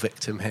the real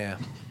victim here,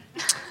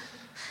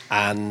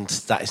 and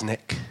that is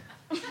Nick.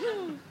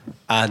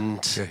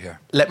 And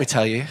let me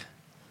tell you,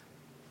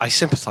 I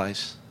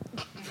sympathise.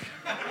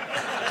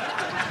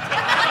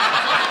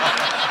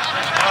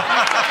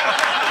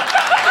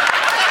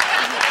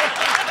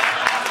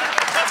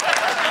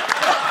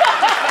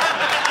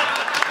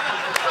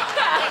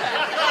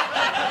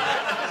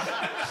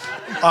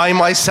 I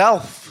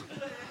myself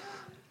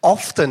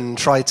often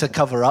try to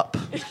cover up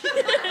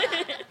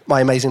my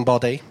amazing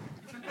body.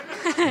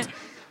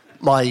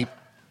 My,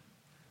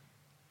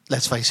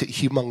 let's face it,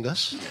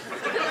 humongous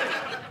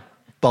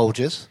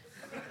bulges.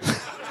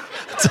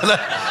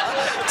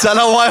 Don't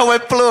know why I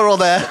went plural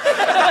there.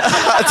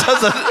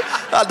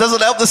 That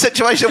doesn't help the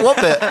situation one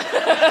bit.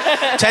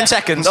 10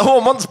 seconds. No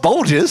one wants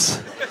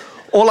bulges.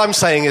 All I'm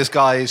saying is,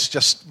 guys,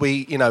 just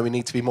we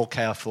need to be more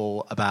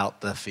careful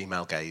about the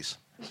female gaze.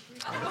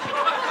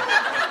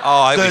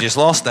 Oh, I think we just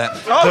lost that.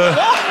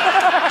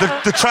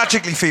 The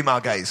tragically female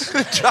gaze.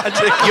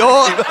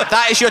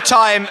 That is your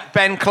time,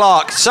 Ben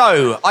Clark.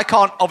 So, I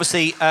can't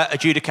obviously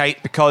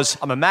adjudicate because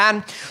I'm a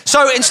man.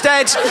 So,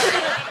 instead,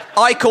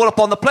 I call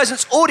upon the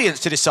Pleasance audience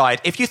to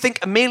decide. If you think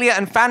Amelia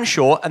and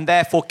Fanshawe, and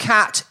therefore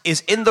Kat,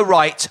 is in the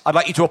right, I'd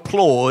like you to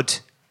applaud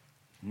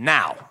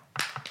now.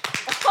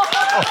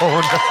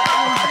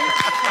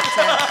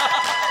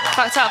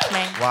 Fucked up for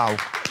me. Wow.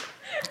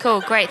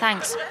 Cool, great,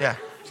 thanks. Yeah.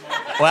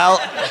 Well,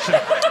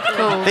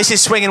 Cool. this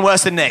is swinging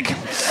worse than Nick.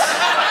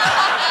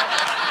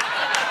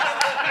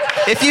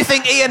 If you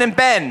think Ian and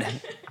Ben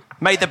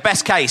made the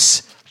best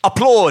case,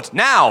 applaud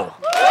now.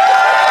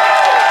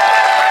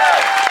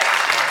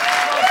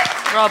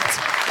 Robbed.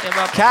 You're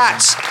robbed.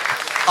 Kat,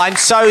 I'm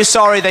so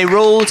sorry. They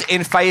ruled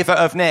in favour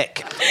of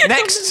Nick.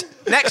 Next,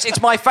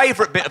 it's my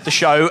favourite bit of the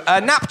show,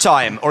 nap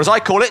time, or as I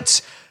call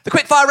it, the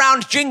quickfire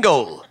round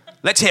jingle.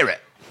 Let's hear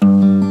it.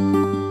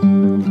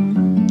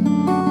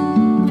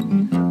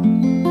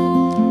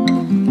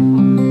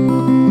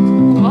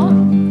 What?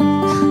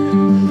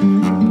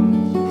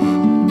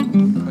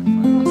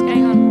 What's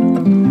going on?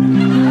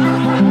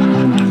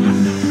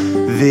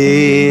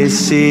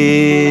 This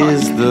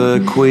is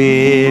the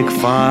quick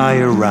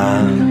fire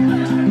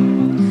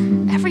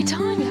round. Every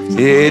time you have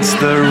to... It's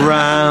the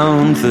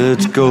round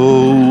that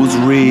goes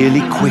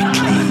really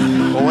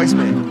quickly. Always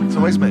me. It's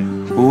always me.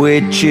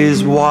 Which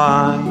is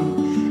why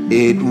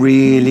it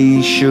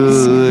really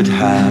should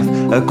have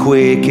a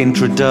quick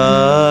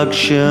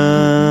introduction.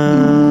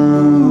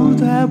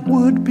 That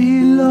would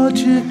be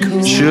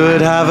logical.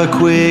 Should have a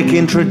quick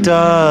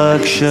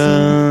introduction.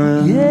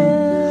 Yeah.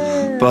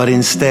 But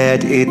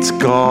instead it's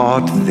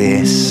got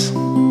this.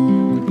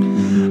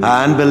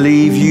 And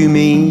believe you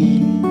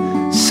me,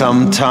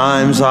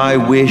 sometimes I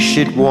wish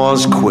it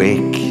was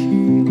quick.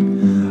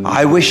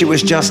 I wish it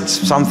was just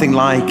something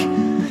like,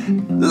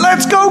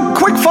 let's go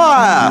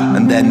quickfire!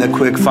 And then the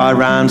quickfire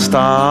round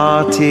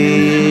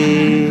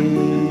started.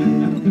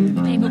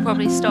 People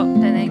probably stop,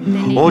 don't they?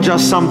 Or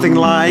just something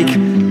like,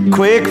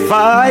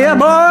 quickfire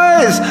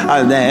boys!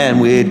 And then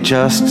we'd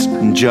just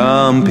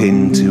jump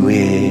into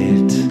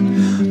it.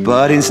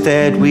 But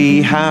instead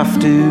we have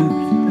to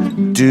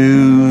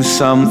do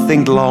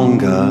something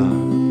longer.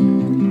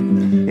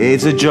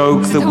 It's a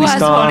joke that we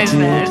started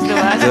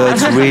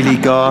that's really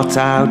got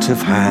out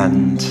of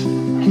hand.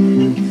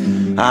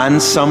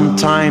 And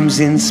sometimes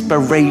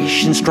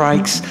inspiration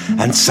strikes,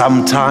 and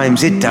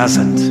sometimes it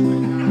doesn't.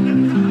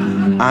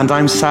 And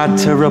I'm sad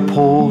to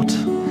report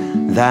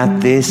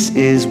that this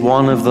is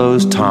one of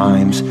those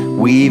times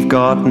we've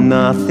got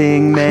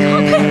nothing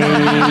made.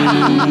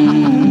 I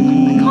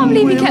can't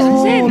believe you kept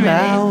this in,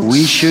 really.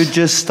 We should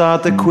just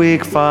start the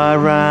quickfire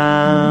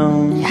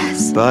round.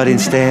 Yes. But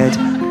instead,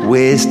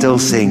 we're still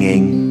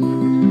singing.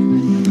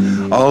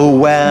 Oh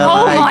well,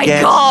 Oh my I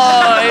guess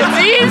God,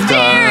 are you we've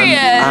done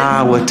serious?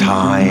 our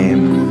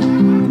time.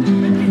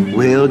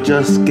 We'll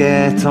just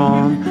get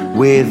on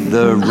with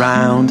the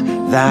round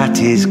that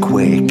is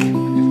quick.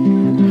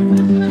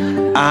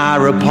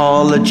 Our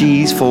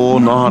apologies for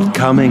not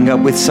coming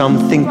up with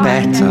something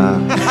better.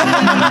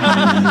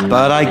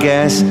 But I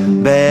guess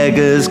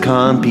beggars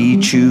can't be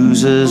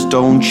choosers,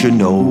 don't you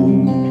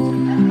know?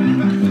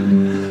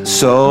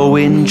 So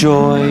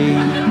enjoy.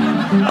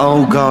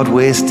 Oh God,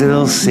 we're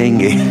still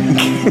singing.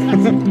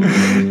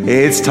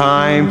 It's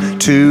time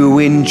to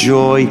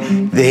enjoy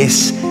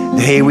this.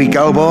 Here we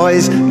go,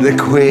 boys. The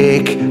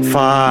quick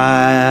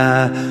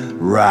fire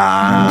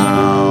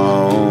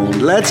round.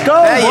 Let's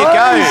go. There you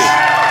go.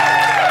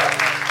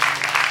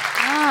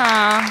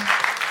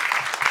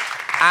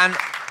 And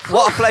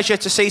what a pleasure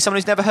to see someone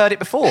who's never heard it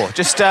before.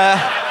 Just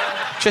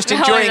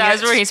enjoying it. I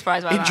was really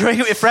surprised by that. Enjoying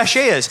it with fresh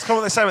ears. It's kind of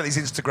what they say about these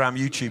Instagram,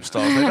 YouTube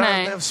stars. They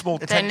have small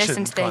Don't attention.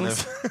 listen to kind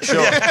things. of.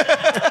 Sure.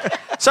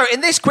 So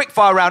in this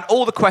quickfire round,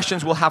 all the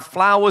questions will have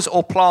flowers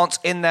or plants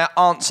in their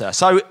answer.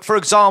 So, for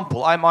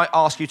example, I might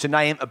ask you to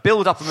name a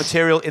build-up of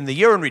material in the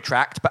urinary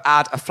tract, but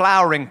add a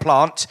flowering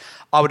plant.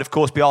 I would, of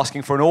course, be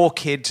asking for an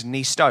orchid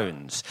knee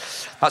stones.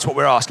 That's what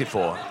we're asking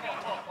for.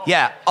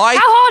 Yeah. How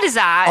hard is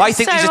that? I It's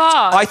think so these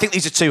hard. I think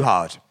these are too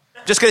hard.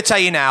 Just going to tell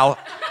you now.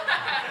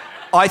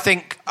 I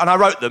think, and I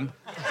wrote them,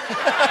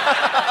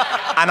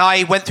 and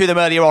I went through them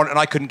earlier on, and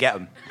I couldn't get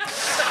them.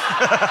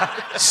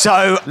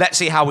 So let's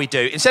see how we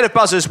do. Instead of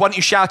buzzers, why don't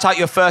you shout out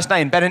your first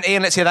name? Ben and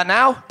Ian, let's hear that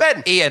now.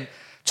 Ben. Ian.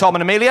 Tom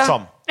and Amelia.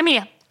 Tom.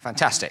 Amelia.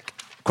 Fantastic.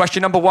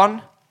 Question number 1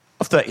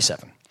 of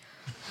 37.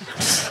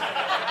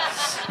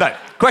 No.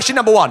 Question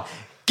number 1.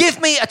 Give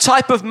me a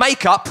type of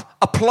makeup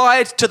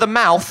applied to the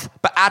mouth,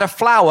 but add a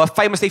flower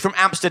famously from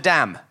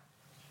Amsterdam.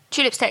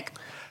 Tulip stick.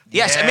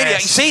 Yes, Yes. Amelia. You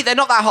see, they're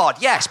not that hard.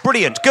 Yes,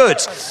 brilliant. Good.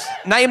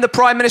 Name the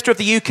Prime Minister of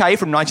the UK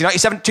from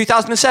 1997 to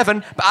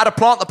 2007, but add a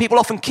plant that people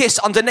often kiss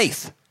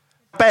underneath.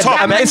 Ben,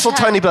 Tom. Mistle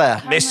Tony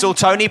Blair. Mistle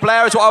Tony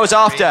Blair is what I was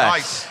after.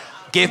 Nice.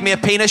 Give me a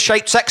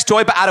penis-shaped sex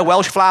toy, but add a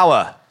Welsh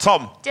flower.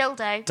 Tom.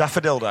 Dildo.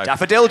 Daffodildo.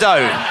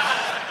 Daffodildo.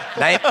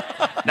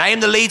 Name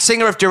the lead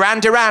singer of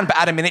Duran Duran, but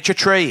add a miniature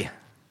tree.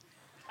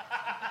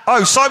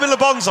 Oh, Simon Le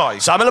Bonsai.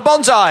 Simon Le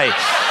Bonsai.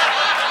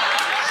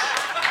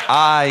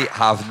 I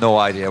have no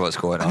idea what's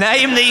going on.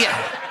 Name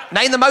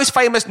the most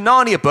famous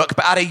Narnia book,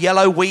 but add a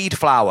yellow weed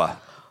flower.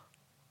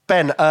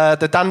 Ben,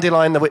 the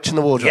Dandelion, the Witch and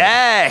the Wardrobe.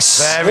 Yes.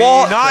 Very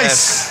What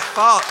nice. the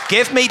fuck?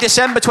 Give me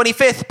December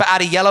 25th, but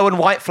add a yellow and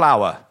white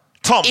flower.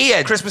 Tom.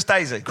 Ian. Christmas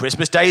Daisy.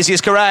 Christmas Daisy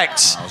is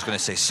correct. I was going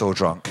to say so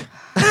drunk.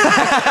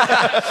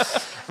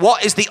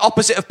 What is the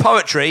opposite of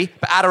poetry,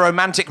 but add a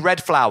romantic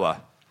red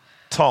flower?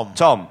 Tom.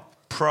 Tom.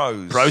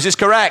 Prose. Prose is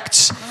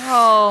correct.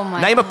 Oh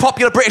my. Name a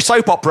popular British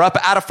soap opera,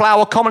 but add a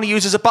flower commonly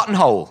used as a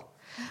buttonhole.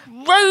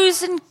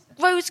 Rose and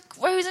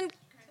Coronation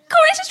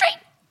Street.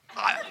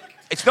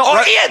 It's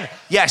not... Ian!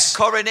 Yes.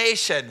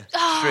 Coronation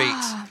Street.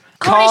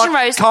 Coronation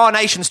Rose.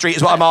 Carnation Street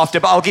is what I'm after,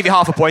 but I'll give you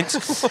half a point.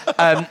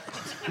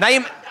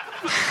 Name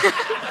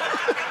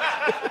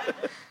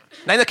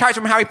the character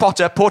from Harry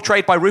Potter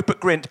portrayed by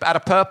Rupert Grint but had a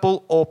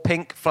purple or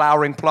pink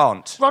flowering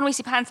plant. Ron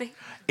Weasley Pansy.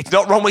 It's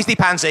not Ron Weasley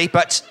Pansy,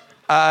 but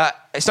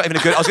it's not even a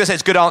good... I was going to say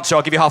it's a good answer.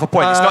 I'll give you half a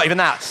point. It's not even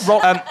that.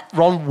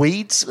 Ron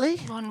Weasley?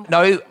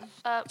 No.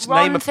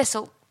 Ron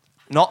Thistle.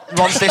 Not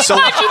Ron Thistle.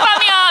 She put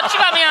me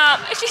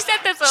up. She said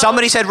Thistle.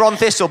 Somebody said Ron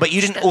Thistle, but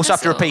you didn't also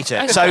have to repeat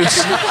it. So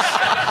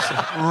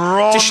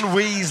Ron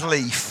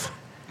Weasley.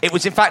 It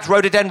was, in fact,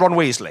 Rhododendron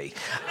Weasley.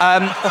 Oh,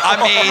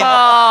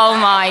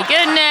 my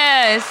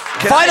goodness.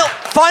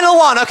 Final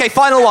one. Okay,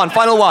 final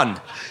one.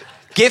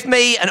 Give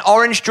me an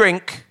orange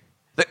drink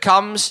that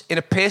comes in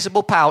a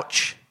pierceable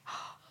pouch,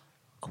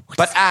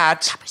 but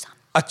add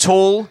a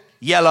tall,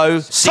 yellow,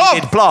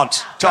 seeded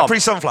plant. Tom. Capri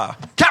Sunflower.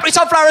 Capri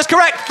Sunflower is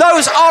correct.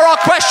 Those are our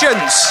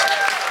questions.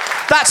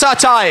 That's our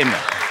time.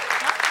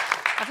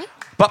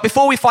 But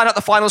before we find out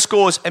the final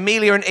scores,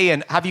 Amelia and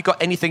Ian, have you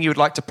got anything you would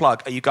like to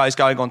plug? Are you guys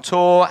going on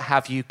tour?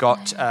 Have you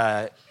got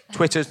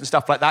Twitters and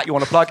stuff like that you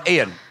want to plug?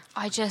 Ian?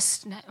 I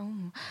just...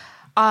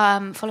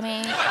 follow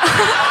me.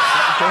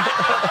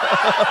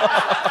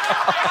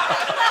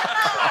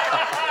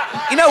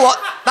 You know what?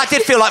 That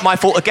did feel like my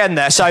fault again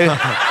there, so...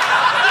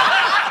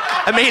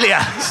 Amelia.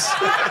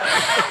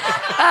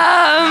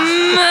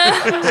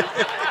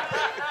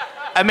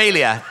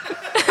 Amelia.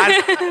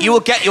 And you will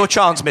get your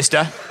chance,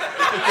 mister.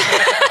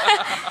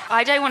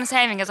 I don't want to say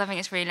anything because I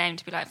think it's really lame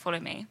to be like, follow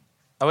me.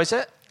 Oh, is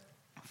it?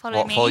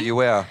 Follow me. Follow you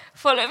where?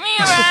 Follow me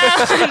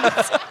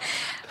around.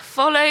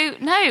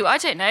 No, I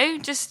don't know.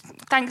 Just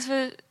thanks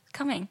for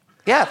coming.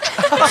 Yeah.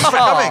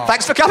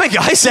 Thanks for coming,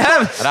 guys. And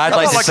I'd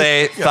like to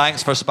say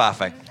thanks for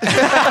spaffing.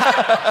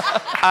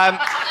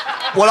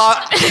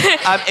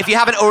 If you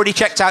haven't already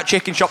checked out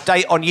Chicken Shop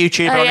Date on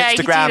YouTube and on Instagram,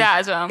 you can do that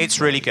as well.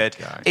 It's really good.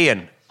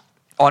 Ian?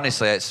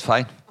 Honestly, it's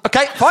fine.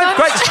 Okay, fine,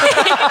 great.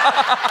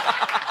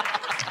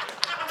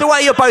 The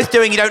way you're both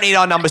doing, you don't need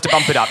our numbers to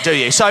bump it up, do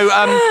you? So,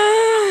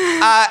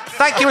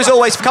 thank you as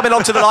always for coming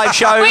on to the live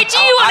show. Wait, do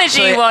you want to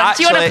do one?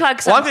 Do you want to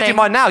plug something? Well, I'm going to do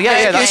mine now.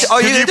 Yeah.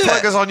 Can you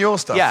plug us on your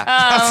stuff? Yeah.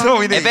 That's all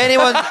we need. If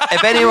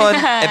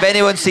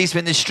anyone sees me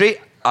in the street,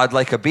 I'd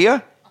like a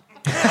beer.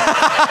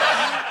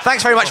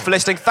 Thanks very much for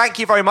listening. Thank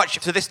you very much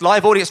to this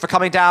live audience for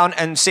coming down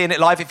and seeing it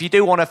live. If you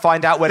do want to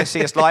find out where to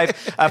see us live,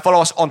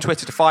 follow us on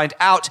Twitter to find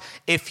out.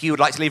 If you would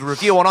like to leave a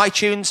review on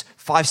iTunes,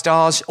 5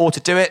 stars, or to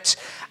do it.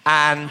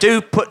 And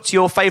do put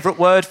your favourite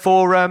word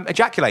for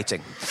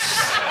ejaculating.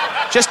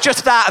 Just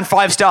that and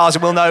 5 stars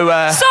and we'll know...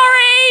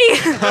 Sorry!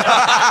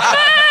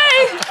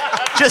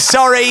 Just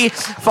sorry.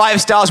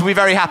 5 stars. We'll be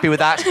very happy with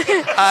that.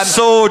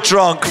 So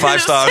drunk,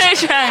 5 stars.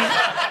 So drunk.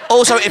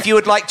 Also, if you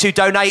would like to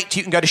donate,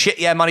 you can go to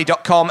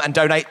shityeahmoney.com and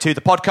donate to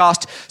the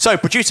podcast. So,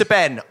 Producer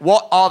Ben,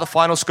 what are the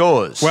final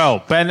scores?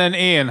 Well, Ben and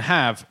Ian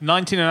have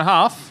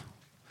 19.5.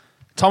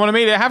 Tom and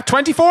Amelia have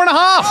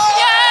 24.5.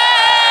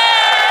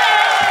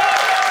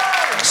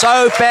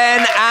 So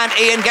Ben and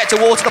Ian get to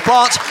water the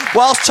plants,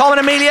 whilst Tom and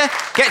Amelia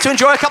get to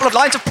enjoy a couple of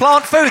lines of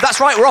plant food. That's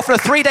right, we're off on a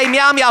 3-day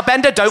meow meow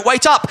bender. Don't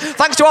wait up.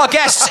 Thanks to our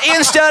guests,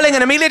 Ian Sterling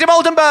and Amelia de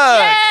Moldenberg.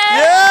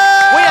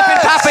 Yeah. We have been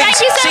Pappies.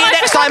 Thank you so See you much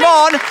next for time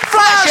coming. on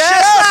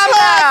Flatshare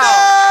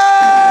Slamdown.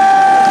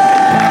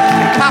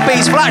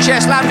 Pappies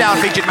Flatshare Slamdown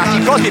featured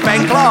Matthew Crosby,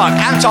 Ben Clark,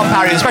 and Tom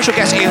Parry, and special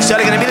guests Ian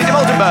Sterling and Amelia de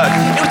Moldenberg.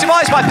 It was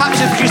devised by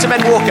Pappies' producer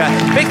Ben Walker.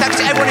 Big thanks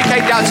to everyone who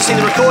came down to see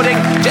the recording,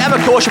 to Emma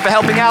Caution for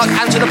helping out,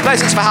 and to the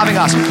Pleasants for having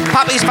us.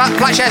 Pappies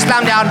Flatshare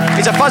Slamdown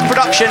is a fuzz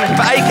production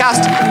for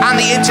Acast and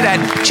the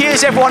internet.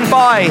 Cheers everyone,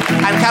 bye.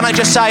 And can I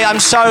just say I'm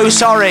so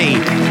sorry.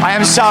 I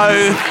am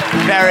so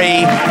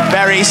very,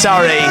 very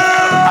sorry.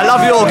 I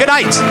love you all. Good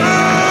night.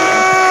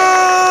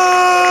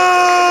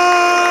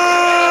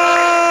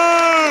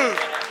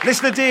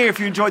 Listener dear, if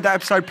you enjoyed that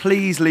episode,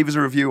 please leave us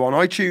a review on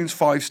iTunes.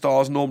 5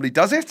 stars normally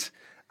does it.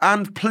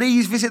 And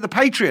please visit the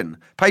Patreon.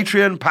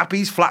 Patreon,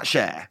 Pappies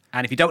Flatshare.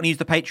 And if you don't want to use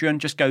the Patreon,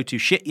 just go to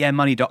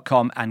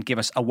shityeahmoney.com and give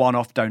us a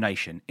one-off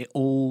donation. It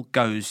all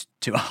goes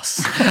to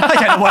us. I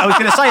don't know what I was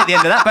going to say at the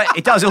end of that, but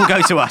it does all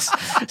go to us.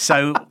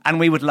 So,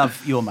 and we would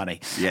love your money.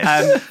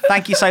 Yes.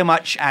 Thank you so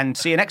much and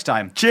see you next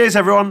time. Cheers,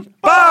 everyone.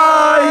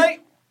 Bye!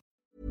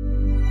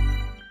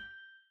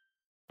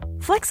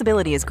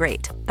 Flexibility is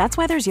great. That's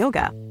why there's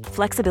yoga.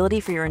 Flexibility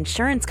for your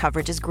insurance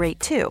coverage is great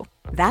too.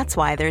 That's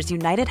why there's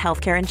United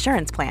Healthcare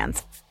Insurance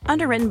Plans.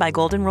 Underwritten by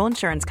Golden Rule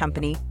Insurance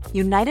Company,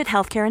 United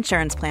Healthcare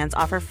Insurance Plans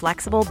offer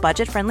flexible,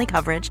 budget-friendly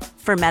coverage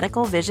for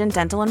medical, vision,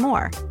 dental, and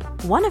more.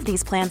 One of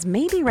these plans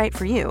may be right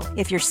for you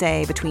if you're,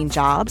 say, between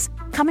jobs,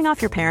 coming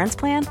off your parents'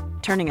 plan,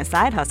 turning a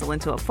side hustle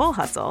into a full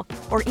hustle,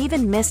 or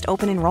even missed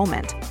open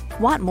enrollment.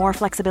 Want more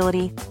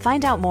flexibility?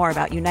 Find out more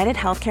about United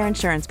Healthcare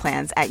Insurance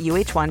Plans at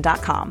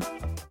uh1.com.